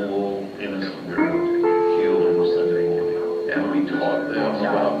 4 innocent girls killed on Sunday morning, and we taught them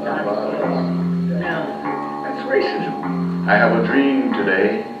about nonviolence. No, that's racism. I have a dream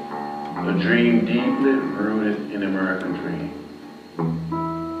today, a dream deeply rooted in American dream.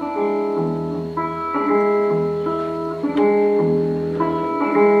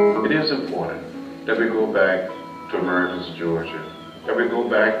 It is important that we go back to Americus, Georgia, that we go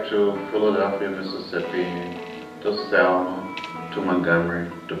back to Philadelphia, Mississippi, to Selma, to Montgomery,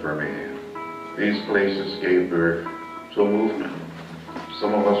 to Birmingham. These places gave birth to a movement.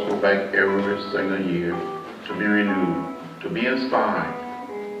 Some of us go back every single year to be renewed, to be inspired,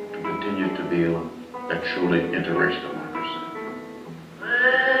 to continue to build a truly interracial democracy.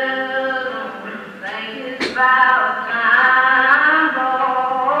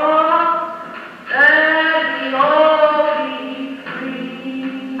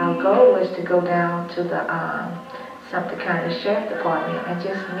 Our goal was to go down to the Sumter County Sheriff Department and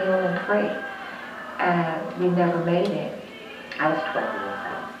just kneel and pray. And we never made it. I was 12 years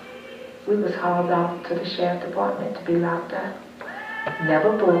old. We was hauled off to the Sheriff Department to be locked up.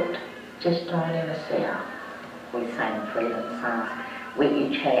 Never booked, just thrown in a cell. We sang freedom songs. We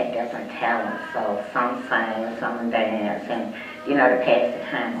each had different talents, so some sang, some danced, and, to pass the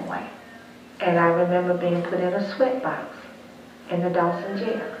time away. And I remember being put in a sweatbox in the Dawson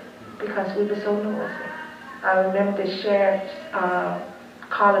jail because we were so noisy. I remember the sheriff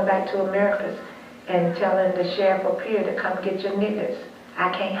calling back to Americus and telling the sheriff up here to come get your niggas. I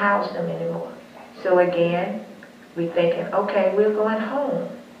can't house them anymore. So again, we thinking, okay, we're going home.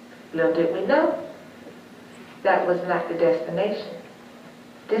 Little did we know, that was not the destination.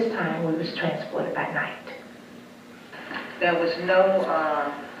 This time we was transported by night. There was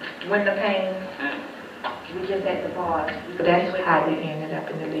no window pane. We just had the bars. That's how we ended up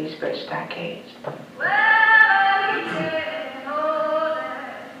in the Leesburg stockade.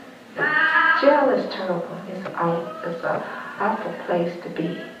 Jail is terrible. It's an awful place to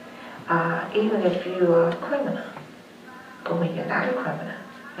be, even if you're a criminal. But when you're not a criminal,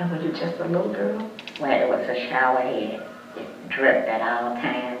 and when you're just a little girl. Well, it was a shower head. It dripped at all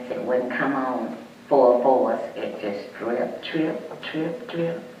times. It wouldn't come on full force. It just dripped. Drip, drip,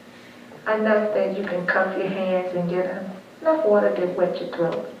 drip. Enough that you can cuff your hands and get enough water to wet your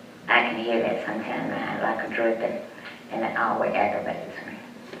throat. I can hear that sometimes now, like a dripping, and it always aggravates me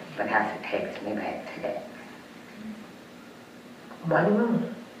because it takes me back to that. One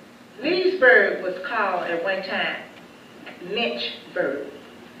room. Leesburg was called at one time Lynchburg.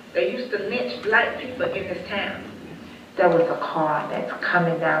 They used to lynch black people in this town. There was a car that's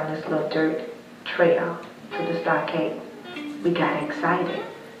coming down this little dirt trail to the stockade. We got excited.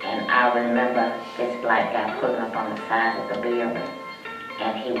 And I remember this black guy pulling up on the side of the building,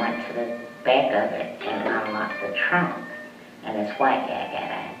 and he went to the back of it and unlocked the trunk, and this white guy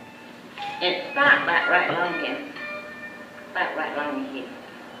got out. It stopped about right along here. About right along here.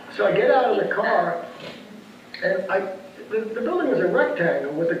 So I get out of the car, and the building was a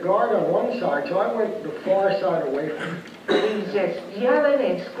rectangle with a guard on one side, so I went the far side away from it. We was just yelling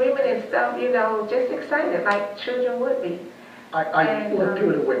and screaming and stuff, you know, just excited like children would be. I looked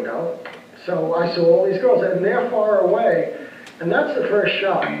through the window, so I saw all these girls, and they're far away, and that's the first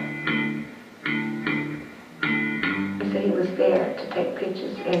shot. He said he was there to take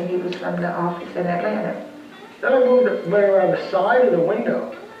pictures, and he was from the office in Atlanta. Then I went around the side of the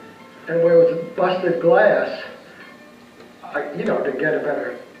window, and where it was busted glass, to get a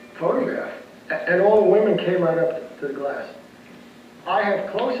better photograph. And all the women came right up to the glass. I have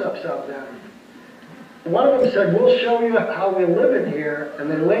close-ups of them. One of them said, "We'll show you how we're living here," and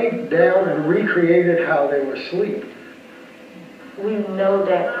they laid down and recreated how they were asleep. We know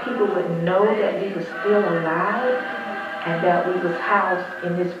that people would know that we were still alive and that we was housed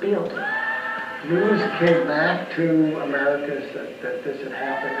in this building. News came back to America that this had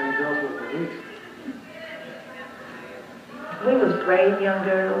happened and the girls were released. We was brave young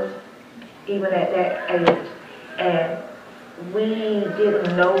girls, even at that age, and we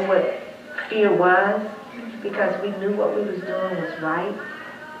didn't know what fear was because we knew what we was doing was right.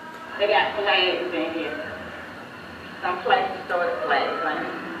 They got flags in here. Some places started flags like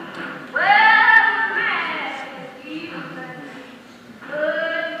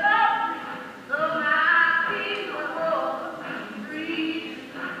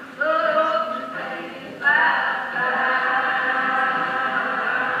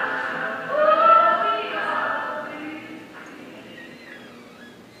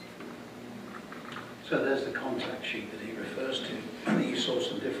So there's the contact sheet that he refers to, and you saw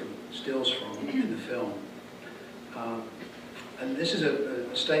some different stills from in the film. And this is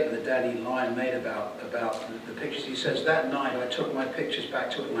a statement that Danny Lyon made about the pictures. He says, "That night I took my pictures back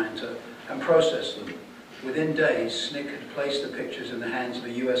to Atlanta and processed them. Within days, SNCC had placed the pictures in the hands of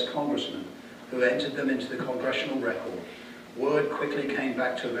a US congressman who entered them into the congressional record. Word quickly came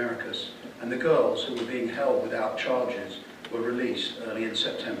back to Americus, and the girls who were being held without charges were released early in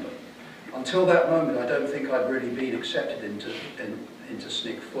September. Until that moment, I don't think I'd really been accepted into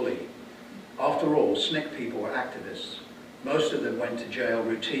SNCC fully. After all, SNCC people were activists. Most of them went to jail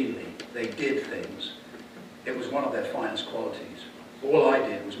routinely. They did things. It was one of their finest qualities. All I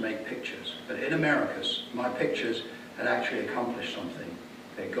did was make pictures. But in Americus, my pictures had actually accomplished something.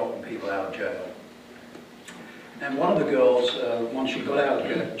 They'd gotten people out of jail." And one of the girls, once she got out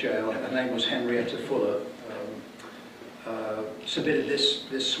of jail, her name was Henrietta Fuller, submitted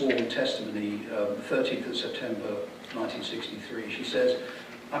this sworn testimony, 13th of September 1963. She says,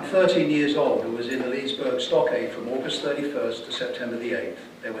 "I'm 13 years old and was in the Leesburg stockade from August 31st to September the 8th.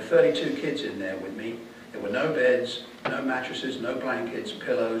 There were 32 kids in there with me. There were no beds, no mattresses, no blankets,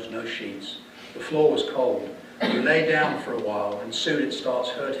 pillows, no sheets. The floor was cold. You lay down for a while and soon it starts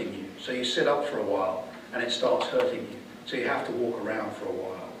hurting you. So you sit up for a while and it starts hurting you. So you have to walk around for a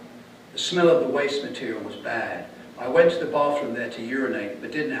while. The smell of the waste material was bad. I went to the bathroom there to urinate,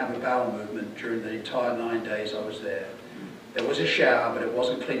 but didn't have a bowel movement during the entire 9 days I was there. There was a shower, but it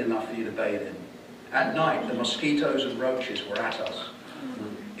wasn't clean enough for you to bathe in. At night, the mosquitoes and roaches were at us.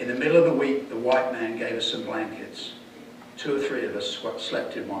 In the middle of the week, the white man gave us some blankets. 2 or 3 of us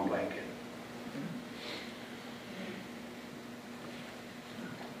slept in one blanket."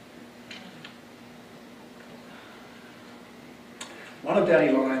 One of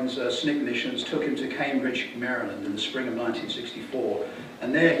Danny Lyon's SNCC missions took him to Cambridge, Maryland in the spring of 1964,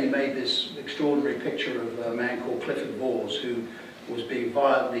 and there he made this extraordinary picture of a man called Clifford Vors, who was being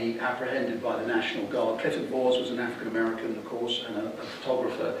violently apprehended by the National Guard. Clifford Vors was an African-American, of course, and a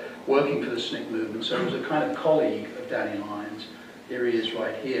photographer working for the SNCC movement, so he was a kind of colleague of Danny Lyon's. Here he is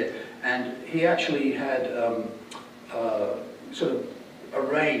right here. And he actually had sort of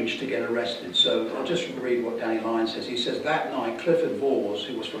arranged to get arrested. So I'll just read what Danny Lyon says. He says, "That night, Clifford Vors,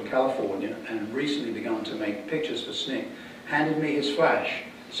 who was from California and recently begun to make pictures for SNCC, handed me his flash,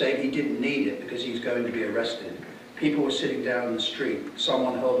 saying he didn't need it because he's going to be arrested. People were sitting down in the street.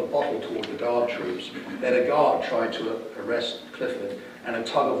 Someone held a bottle toward the guard troops. Then a guard tried to arrest Clifford, and a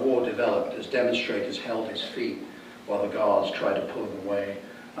tug of war developed as demonstrators held his feet while the guards tried to pull him away.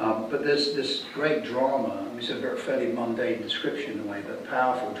 But there's this great drama. It's a very fairly mundane description in a way, but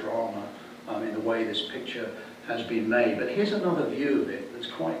powerful drama in the way this picture has been made. But here's another view of it that's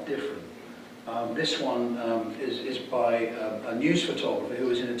quite different. This one is by a news photographer who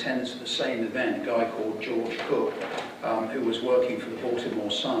was in attendance at the same event, a guy called George Cook, who was working for the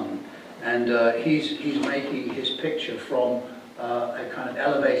Baltimore Sun. And he's making his picture from a kind of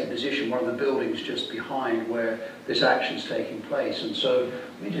elevated position, one of the buildings just behind where this action's taking place. And so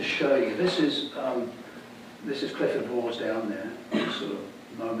let me just show you. This is Clifford Laws down there, sort of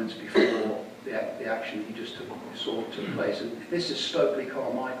moments before the action he just saw took place. And this is Stokely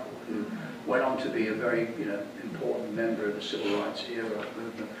Carmichael, who went on to be a very important member of the civil rights era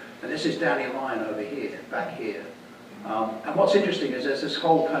movement. And this is Danny Lyon over here, back here. And what's interesting is there's this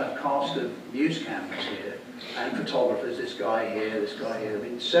whole kind of cast of news cameras here, and photographers, this guy here, this guy here. I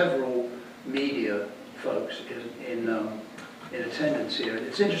mean, several media folks in attendance here.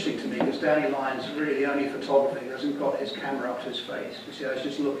 It's interesting to me because Danny Lyon's really the only photographer who hasn't got his camera up to his face. You see, I was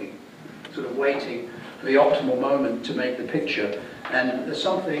just looking, sort of waiting for the optimal moment to make the picture. And there's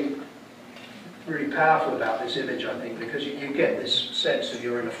something really powerful about this image, I think, because you get this sense that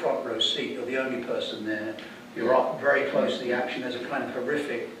you're in a front row seat, you're the only person there, you're up very close to the action. There's a kind of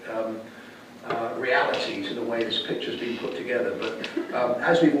horrific reality to the way this picture's been put together. But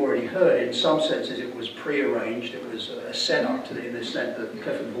as we've already heard, in some senses it was pre-arranged, it was a setup in the sense that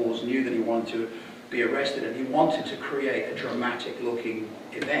Clifford Laws knew that he wanted to be arrested, and he wanted to create a dramatic looking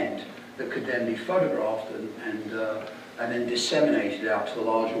event that could then be photographed and then disseminated out to the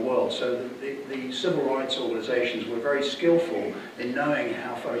larger world. So the civil rights organizations were very skillful in knowing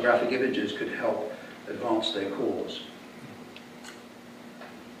how photographic images could help advance their cause.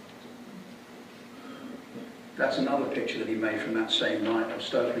 That's another picture that he made from that same night of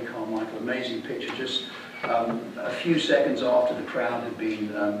Stokely Carmichael. Amazing picture, just a few seconds after the crowd had been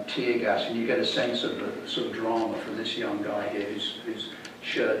tear gassed, and you get a sense of the sort of drama from this young guy here whose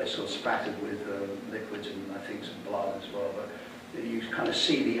shirt is sort of spattered with liquids and I think some blood as well. But you kind of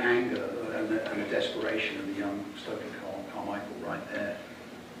see the anger and the desperation of the young Stokely Carmichael right there.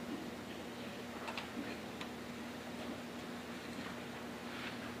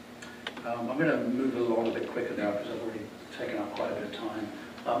 I'm going to move along a bit quicker now because I've already taken up quite a bit of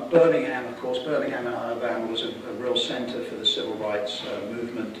time. Birmingham, of course, Birmingham, Alabama was a real centre for the civil rights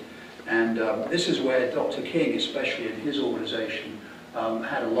movement. And this is where Dr. King, especially in his organisation,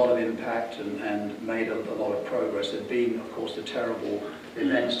 had a lot of impact and made a lot of progress. There had been, of course, the terrible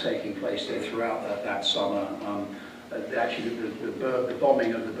events taking place there throughout that summer. Actually, the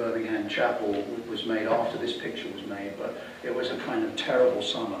bombing of the Birmingham Chapel was made after this picture was made, but it was a kind of terrible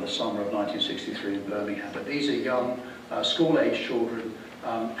summer, the summer of 1963 in Birmingham. But these are young, school-age children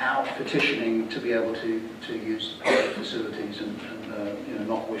out petitioning to be able to use public facilities and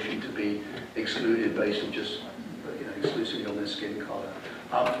not wishing to be excluded based on just exclusively on their skin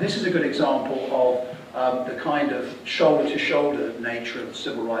colour. This is a good example of the kind of shoulder-to-shoulder nature of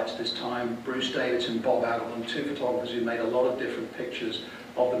civil rights this time. Bruce Davidson, Bob Adelman, two photographers who made a lot of different pictures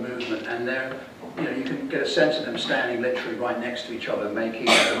of the movement, and they're, you can get a sense of them standing literally right next to each other, making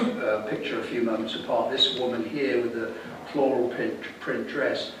a picture a few moments apart. This woman here with the floral print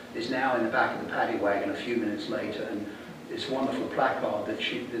dress is now in the back of the paddy wagon a few minutes later, and this wonderful placard that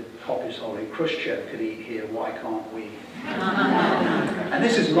the cop is holding, "Khrushchev could eat here, why can't we?" And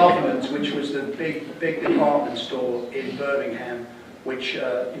this is Loveman's, which was the big department store in Birmingham, which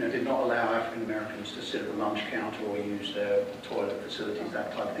did not allow African Americans to sit at the lunch counter or use their toilet facilities,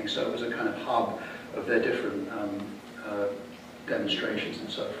 that type of thing. So it was a kind of hub of their different demonstrations and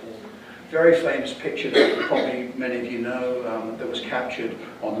so forth. Very famous picture that probably many of you know that was captured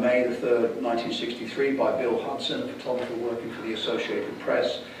on May the 3rd, 1963 by Bill Hudson, a photographer working for the Associated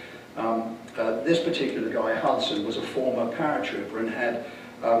Press. This particular guy, Hudson, was a former paratrooper and had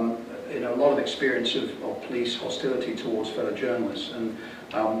a lot of experience of police hostility towards fellow journalists, and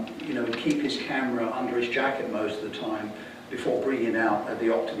would keep his camera under his jacket most of the time before bringing it out at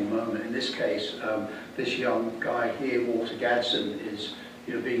the optimum moment. In this case, this young guy here, Walter Gadsden, is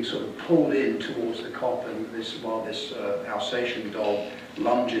being sort of pulled in towards the cop, and while this Alsatian dog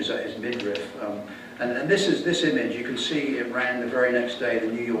lunges at his midriff. And this image, you can see it ran the very next day in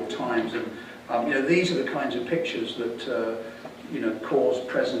the New York Times, and these are the kinds of pictures that caused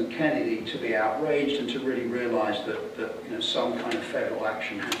President Kennedy to be outraged and to really realize that some kind of federal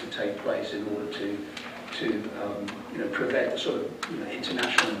action had to take place in order to prevent the sort of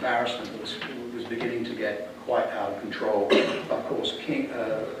international embarrassment that was beginning to get quite out of control. Of course,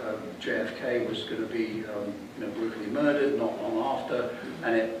 JFK was going to be brutally murdered not long after,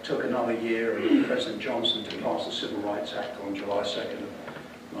 and it took another year of President Johnson to pass the Civil Rights Act on July 2nd of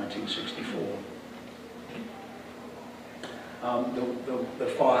 1964.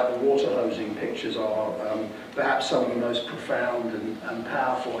 The water hosing pictures are perhaps some of the most profound and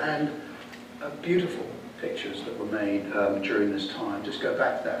powerful and beautiful pictures that were made during this time. Just go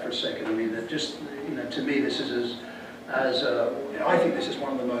back to that for a second. I mean, to me, this is I think this is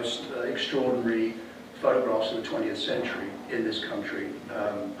one of the most extraordinary photographs of the 20th century in this country.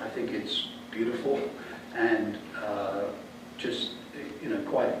 I think it's beautiful and just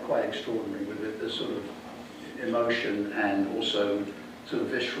quite extraordinary with the sort of emotion and also sort of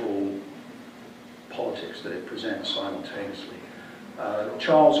visceral politics that it presents simultaneously.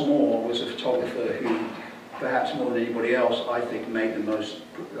 Charles Moore was a photographer who, perhaps more than anybody else, I think made the most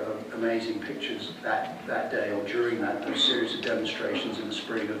amazing pictures that day or during those series of demonstrations in the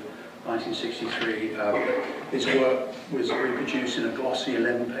spring of 1963. His work was reproduced in a glossy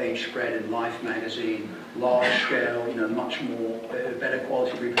 11-page spread in Life magazine, large scale, much more, better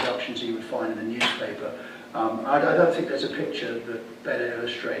quality reproductions you would find in the newspaper. I don't think there's a picture that better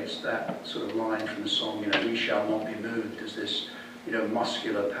illustrates that sort of line from the song, "We shall not be moved," as this,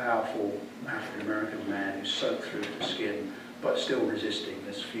 muscular, powerful African-American man who's soaked through to the skin, but still resisting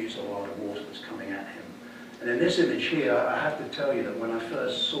this fusillade of water that's coming at him. And in this image here, I have to tell you that when I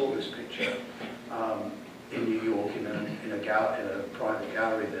first saw this picture in New York in a private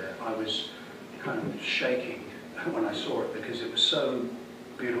gallery there, I was kind of shaking when I saw it because it was so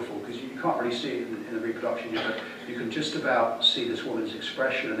beautiful, because you can't really see it in the reproduction here, but you can just about see this woman's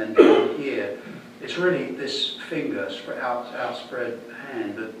expression, and then down here, it's really this finger, outspread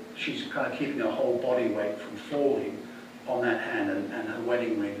hand, that she's kind of keeping her whole body weight from falling on that hand, and her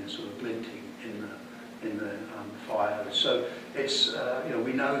wedding ring is sort of glinting in the fire. So it's,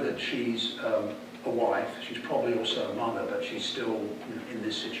 we know that she's a wife, she's probably also a mother, but she's still in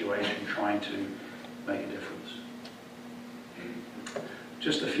this situation trying to make a difference.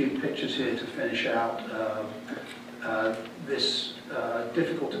 Just a few pictures here to finish out. This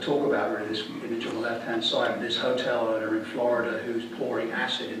difficult to talk about really, this image on the left-hand side, this hotel owner in Florida who's pouring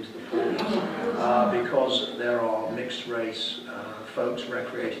acid into the pool because there are mixed-race folks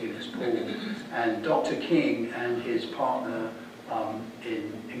recreating in his pool. And Dr. King and his partner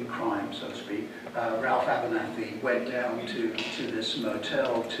in crime, so to speak, Ralph Abernathy, went down to this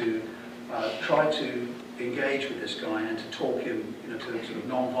motel to try to engage with this guy and to talk him, to sort of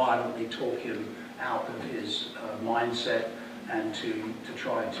non-violently talk him out of his mindset, and to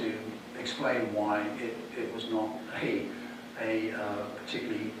try to explain why it was not a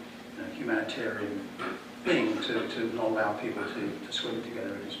particularly humanitarian thing to not allow people to swim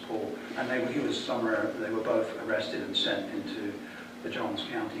together in his pool. And they were both arrested and sent into the Johns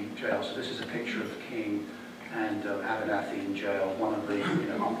County jail. So this is a picture of King and Abernathy in jail, one of the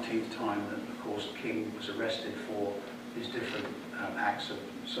umpteenth time that, of course, King was arrested for his different acts of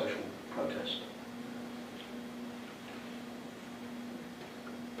social protest.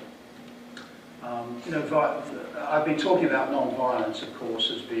 I've been talking about non-violence, of course,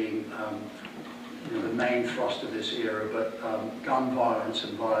 as being the main thrust of this era, but gun violence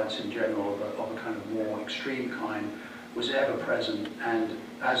and violence in general of a kind of more extreme kind was ever present, and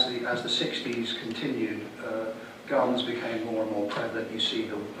as the 60s continued, guns became more and more prevalent. You see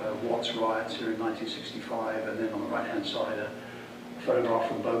the Watts riots here in 1965, and then on the right-hand side a photograph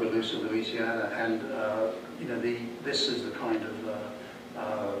from Bogalusa, Louisiana, and this is the kind of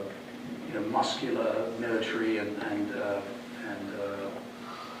muscular military and kind of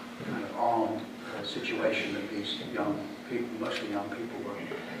armed situation that these young people, mostly young people,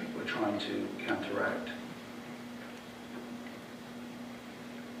 were trying to counteract.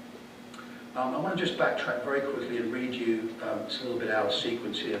 I want to just backtrack very quickly and read you, it's a little bit out of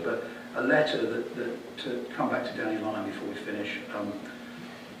sequence here, but a letter that to come back to Danny Lyon before we finish,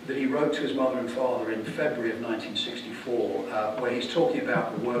 that he wrote to his mother and father in February of 1964, where he's talking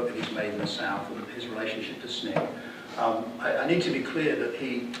about the work that he's made in the South and his relationship to SNCC. I need to be clear that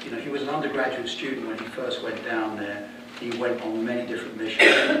he was an undergraduate student when he first went down there. He went on many different missions,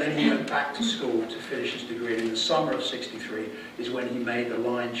 and then he went back to school to finish his degree. And in the summer of '63 is when he made the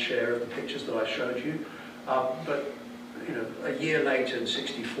lion's share of the pictures that I showed you. But a year later in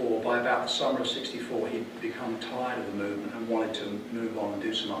 '64, by about the summer of '64, he'd become tired of the movement and wanted to move on and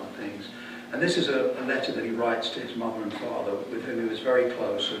do some other things. And this is a letter that he writes to his mother and father, with whom he was very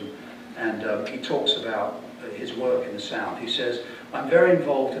close, and he talks about his work in the South. He says, "I'm very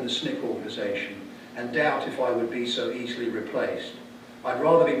involved in the SNCC organization and doubt if I would be so easily replaced. I'd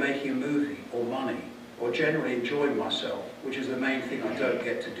rather be making a movie or money or generally enjoying myself, which is the main thing I don't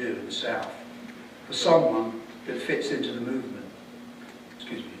get to do in the South. For someone that fits into the movement,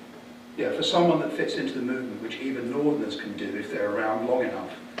 excuse me, yeah, for someone that fits into the movement, which even Northerners can do if they're around long enough,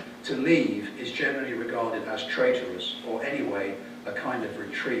 to leave is generally regarded as traitorous, or anyway, a kind of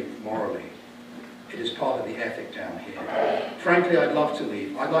retreat morally. It is part of the ethic down here. Frankly, I'd love to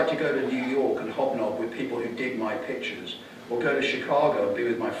leave. I'd like to go to New York and hobnob with people who dig my pictures, or go to Chicago and be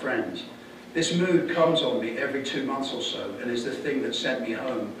with my friends. This mood comes on me every 2 months or so, and is the thing that sent me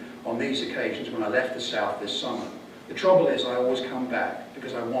home on these occasions when I left the South this summer. The trouble is I always come back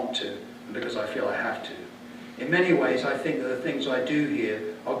because I want to, and because I feel I have to. In many ways, I think that the things I do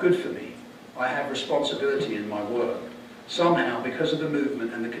here are good for me. I have responsibility in my work. Somehow, because of the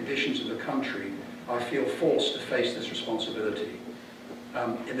movement and the conditions of the country, I feel forced to face this responsibility.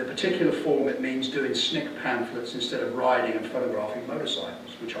 In the particular form, it means doing SNCC pamphlets instead of riding and photographing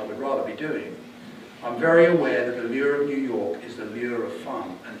motorcycles, which I would rather be doing. I'm very aware that the lure of New York is the lure of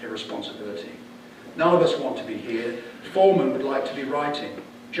fun and irresponsibility. None of us want to be here. Foreman would like to be writing.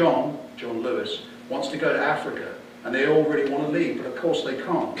 John Lewis, wants to go to Africa, and they all really want to leave, but of course they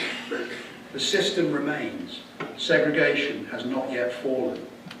can't. The system remains. Segregation has not yet fallen.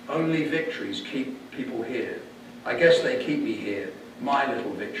 Only victories keep people here. I guess they keep me here. My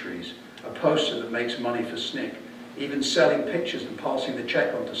little victories. A poster that makes money for SNCC. Even selling pictures and passing the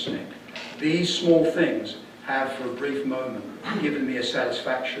check on to SNCC. These small things have, for a brief moment, given me a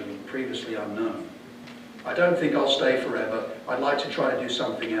satisfaction previously unknown. I don't think I'll stay forever. I'd like to try to do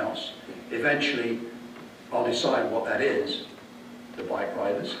something else. Eventually, I'll decide what that is, the bike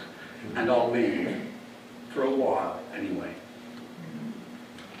riders, and I'll leave. For a while, anyway.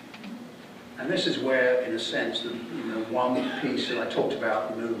 And this is where, in a sense, one piece that I talked about,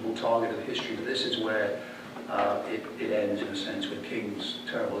 the movable target of history, but this is where it ends, in a sense, with King's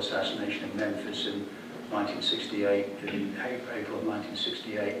terrible assassination in Memphis in 1968, in April of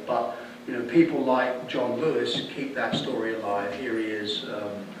 1968. But people like John Lewis keep that story alive. Here he is,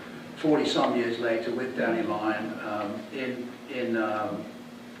 40-some years later, with Danny Lyon in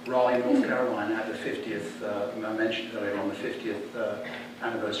Raleigh, North Carolina, at the 50th, I mentioned earlier on, the 50th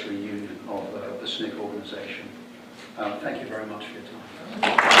anniversary union of the SNCC organization. Thank you very much for your time.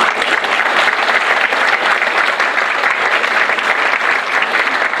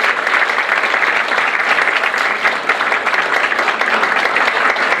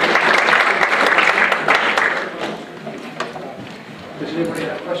 Does anybody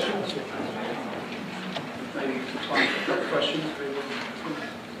have questions? Maybe time for questions?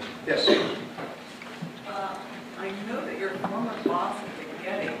 Yes. I know that your former boss at the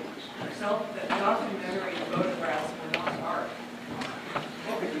Getty felt that documentary photographs were not art.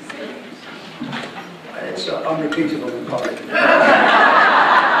 What would you say? It's unrepeatable in public.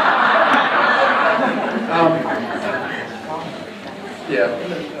 Yeah.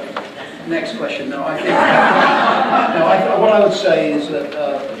 Next question. No, I think what I would say is that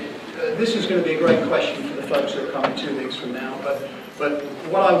this is going to be a great question for the folks that are coming 2 weeks from now. But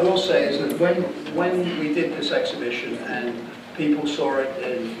what I will say is that when we did this exhibition and people saw it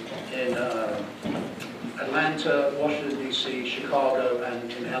in Atlanta, Washington D.C., Chicago,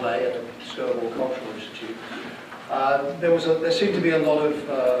 and in LA at the Skirball Cultural Institute, there seemed to be a lot of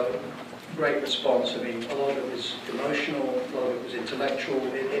great response. I mean, a lot of it was emotional, a lot of it was intellectual.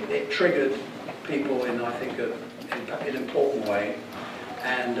 It triggered people in, I think, an important way.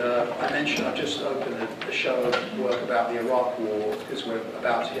 And I mentioned I've just opened a show of work about the Iraq War, because we're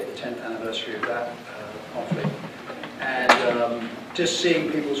about to hit the 10th anniversary of that conflict. And just seeing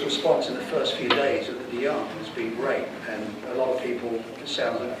people's response in the first few days at the Dion has been great. And a lot of people, it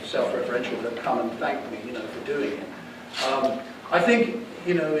sounds like self-referential, that come and thank me, for doing it. I think,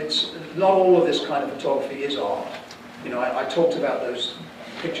 it's not all of this kind of photography is art. I talked about those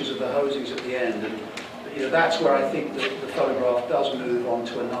pictures of the hosings at the end, and that's where I think the photograph does move on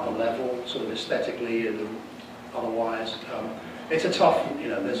to another level, sort of aesthetically and otherwise. It's a tough,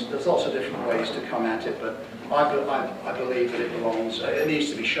 there's lots of different ways to come at it, but I believe that it belongs, it needs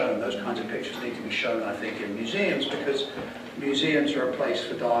to be shown. Those kinds of pictures need to be shown, I think, in museums, because museums are a place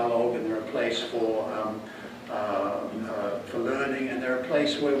for dialogue, and they're a place for learning, and they're a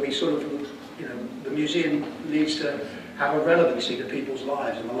place where we sort of, the museum needs to have a relevancy to people's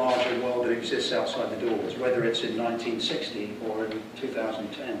lives in the larger world that exists outside the doors, whether it's in 1960 or in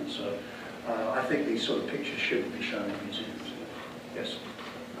 2010. So I think these sort of pictures should be shown in museums. Yes?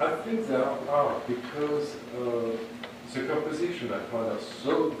 I think they are art because the composition I find are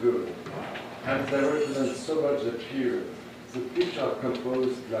so good, and they represent so much the period. The pictures are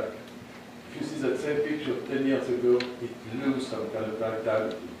composed like if you see that same picture 10 years ago, it loses some kind of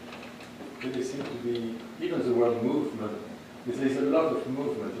vitality. Then there seems to be, even the word movement, there is a lot of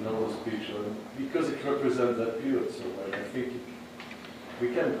movement in all those pictures, because it represents that period so well. I think we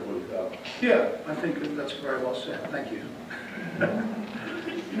can call it out. Yeah, I think that's very well said. Thank you.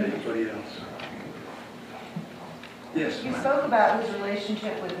 Anybody else? Yes. You spoke about his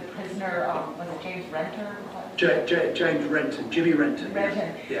relationship with the prisoner, was it James Renton? James Renton, Jimmy Renton.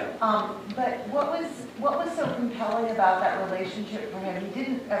 Renton. Yeah. But what was so compelling about that relationship for him? He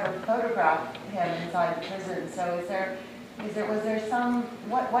didn't ever photograph him inside the prison. So was there some,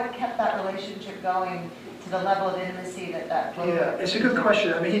 what kept that relationship going to the level of intimacy that photo? Yeah, it's a good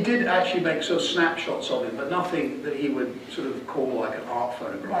question. I mean, he did actually make sort of snapshots of him, but nothing that he would sort of call like an art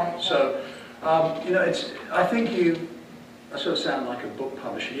photograph. Right. So, you know, I think I sort of sound like a book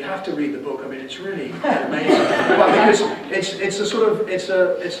publisher. You have to read the book. I mean, it's really amazing. But because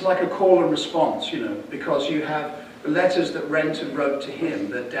it's like a call and response, you know, because you have the letters that Renton wrote to him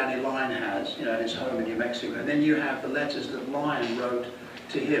that Danny Lyon has, you know, in his home in New Mexico, and then you have the letters that Lyon wrote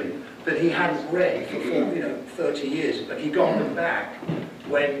to him that he hadn't read for 30 years, but he got them back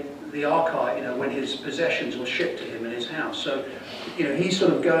when the archive, you know, when his possessions were shipped to him in his house. So, you know, he's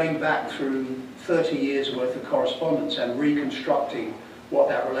sort of going back through 30 years worth of correspondence and reconstructing what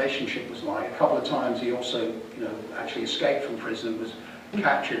that relationship was like. A couple of times he also, you know, actually escaped from prison, was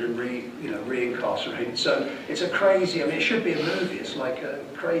captured and reincarcerated. So it's a crazy, I mean, it should be a movie. It's like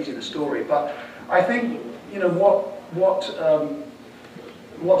crazy, the story. But I think, you know,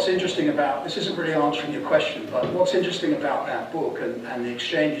 what's interesting about, this isn't really answering your question, but what's interesting about that book and the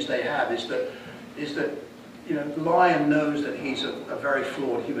exchanges they have is that you know, Lyon knows that he's a very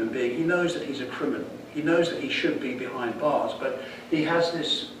flawed human being. He knows that he's a criminal. He knows that he should be behind bars, but he has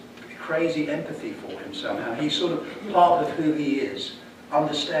this crazy empathy for him somehow. He's sort of part of who he is,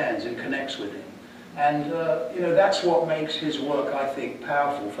 understands and connects with him. And you know, that's what makes his work, I think,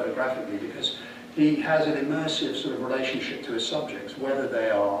 powerful photographically, because he has an immersive sort of relationship to his subjects, whether they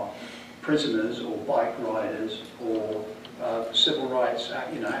are prisoners or bike riders or civil rights,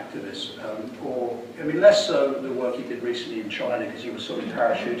 activists, or, I mean, less so the work he did recently in China, because he was sort of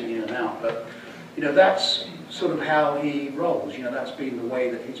parachuting in and out, but, you know, that's sort of how he rolls. You know, that's been the way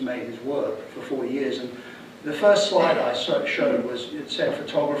that he's made his work for 40 years. And the first slide I showed was, it said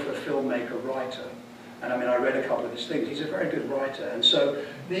photographer, filmmaker, writer. And I mean, I read a couple of his things. He's a very good writer. And so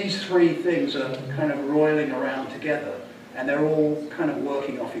these three things are kind of roiling around together, and they're all kind of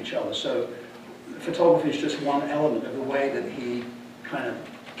working off each other. So photography is just one element of the way that he kind of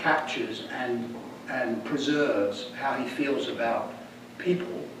captures and preserves how he feels about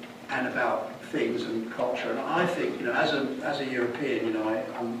people and about things and culture. And I think, you know, as a European, you know,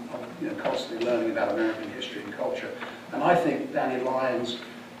 I'm you know, constantly learning about American history and culture. And I think Danny Lyon's,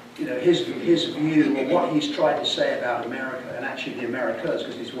 you know, his view, or what he's tried to say about America, and actually the Americas,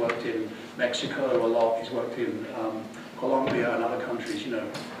 because he's worked in Mexico a lot, he's worked in Colombia and other countries, you know,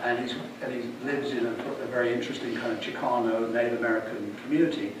 and he lives in a very interesting kind of Chicano, Native American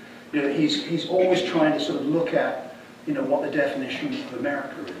community. You know, he's always trying to sort of look at, you know, what the definition of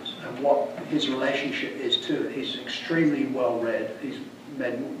America is and what his relationship is to it. He's extremely well read. He's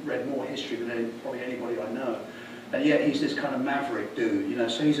read more history than probably anybody I know, and yet he's this kind of maverick dude. You know,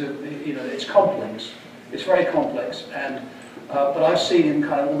 so he's it's complex. It's very complex, and but I've seen him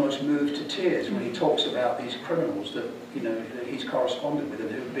kind of almost move to tears when he talks about these criminals that, you know, that he's corresponded with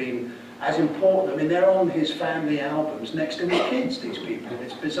and who've been as important. I mean, they're on his family albums next to his kids, these people.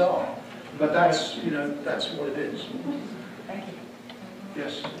 It's bizarre. But that's, you know, that's what it is. Thank you.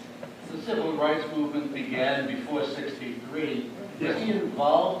 Yes? The civil rights movement began before '63. Yes. Was he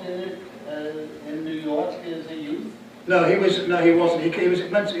involved in it in New York as a youth? No, he wasn't. He was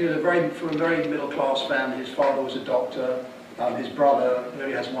from a very middle class family. His father was a doctor. His brother, he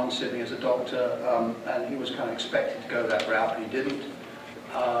only has one sibling as a doctor, and he was kind of expected to go that route, but he didn't.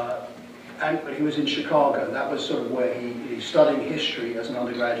 But he was in Chicago. That was sort of where he's studying history as an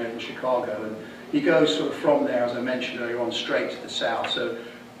undergraduate in Chicago, and he goes sort of from there, as I mentioned earlier on, straight to the south. So,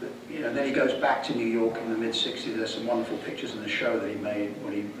 you know, then he goes back to New York in the mid-'60s. There's some wonderful pictures in the show that he made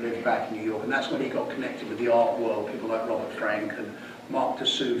when he lived back in New York, and that's when he got connected with the art world, people like Robert Frank and Mark de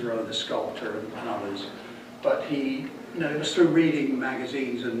Suvro, the sculptor, and others. But he, you know, it was through reading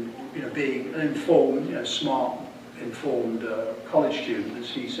magazines and, you know, being an informed, you know, smart, informed college student, as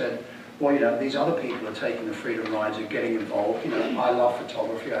he said, well, you know, these other people are taking the freedom rides and getting involved. You know, I love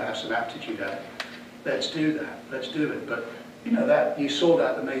photography. I have some aptitude at it. Let's do that. Let's do it. But, you know, that you saw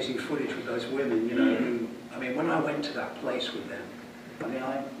that amazing footage with those women, you know, who, I mean, when I went to that place with them, I mean,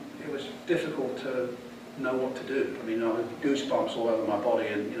 it was difficult to know what to do. I mean, I have goosebumps all over my body,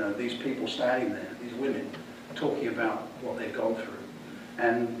 and you know, these people standing there, these women, talking about what they've gone through.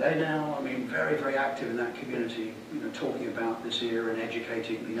 And they now, I mean, very, very active in that community, you know, talking about this era and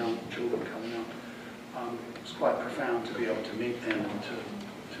educating the young children coming up. It's quite profound to be able to meet them and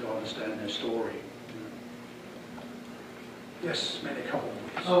to understand their story. Yes, maybe a couple of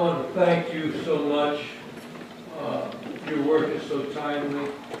weeks. I want to thank you so much. Your work is so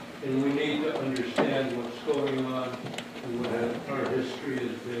timely, and we need to understand what's going on and what our history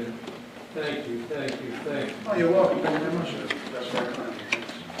has been. Thank you, thank you, thank you. Oh, you're welcome. Thank you very much. That's very kind of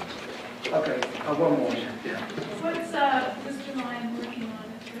you. Okay, one more. Yeah. What's Mr. Lyon working on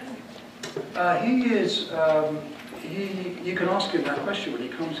at present? He is. You can ask him that question when he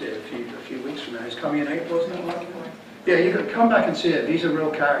comes here a few weeks from now. He's coming in April, isn't it? Like? Yeah, you can come back and see him. He's a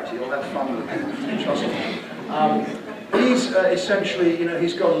real character. You'll have fun with him. Trust me. He's essentially, you know,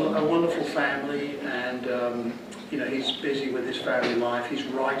 he's got a wonderful family, and you know, he's busy with his family life. He's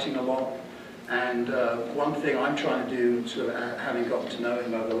writing a lot. And one thing I'm trying to do, sort of having gotten to know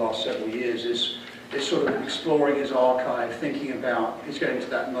him over the last several years, is sort of exploring his archive, thinking about, he's getting to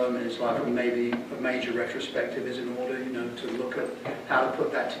that moment in his life when maybe a major retrospective is in order, you know, to look at how to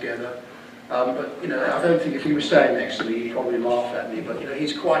put that together. But, you know, I don't think if he was standing next to me, he'd probably laugh at me, but, you know,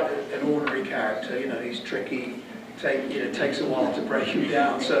 he's quite an ordinary character, you know, he's tricky, it takes a while to break him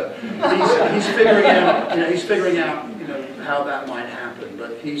down, so he's figuring out, you know, how that might happen,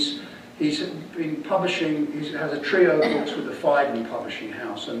 but he's been publishing, he has a trio of books with the Feiden Publishing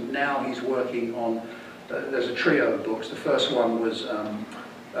House, and now he's working on, there's a trio of books. The first one was a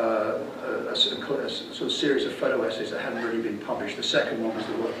sort of series of photo essays that hadn't really been published. The second one was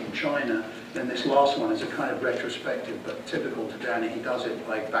the work in China. Then this last one is a kind of retrospective, but typical to Danny, he does it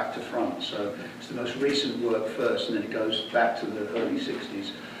like back to front. So it's the most recent work first, and then it goes back to the early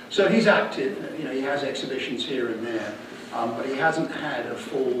 60s. So he's active, you know, he has exhibitions here and there. But he hasn't had a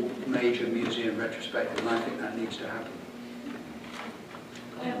full major museum retrospective, and I think that needs to happen.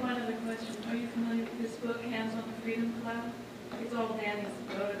 I have one other question. Are you familiar with this book, Hands on the Freedom Cloud? It's all Danny's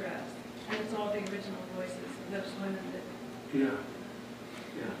photographs, and it's all the original voices of those women that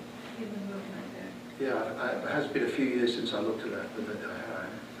in the movement there. Yeah, it has been a few years since I looked at that, but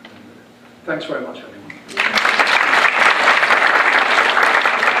thanks very much, everyone.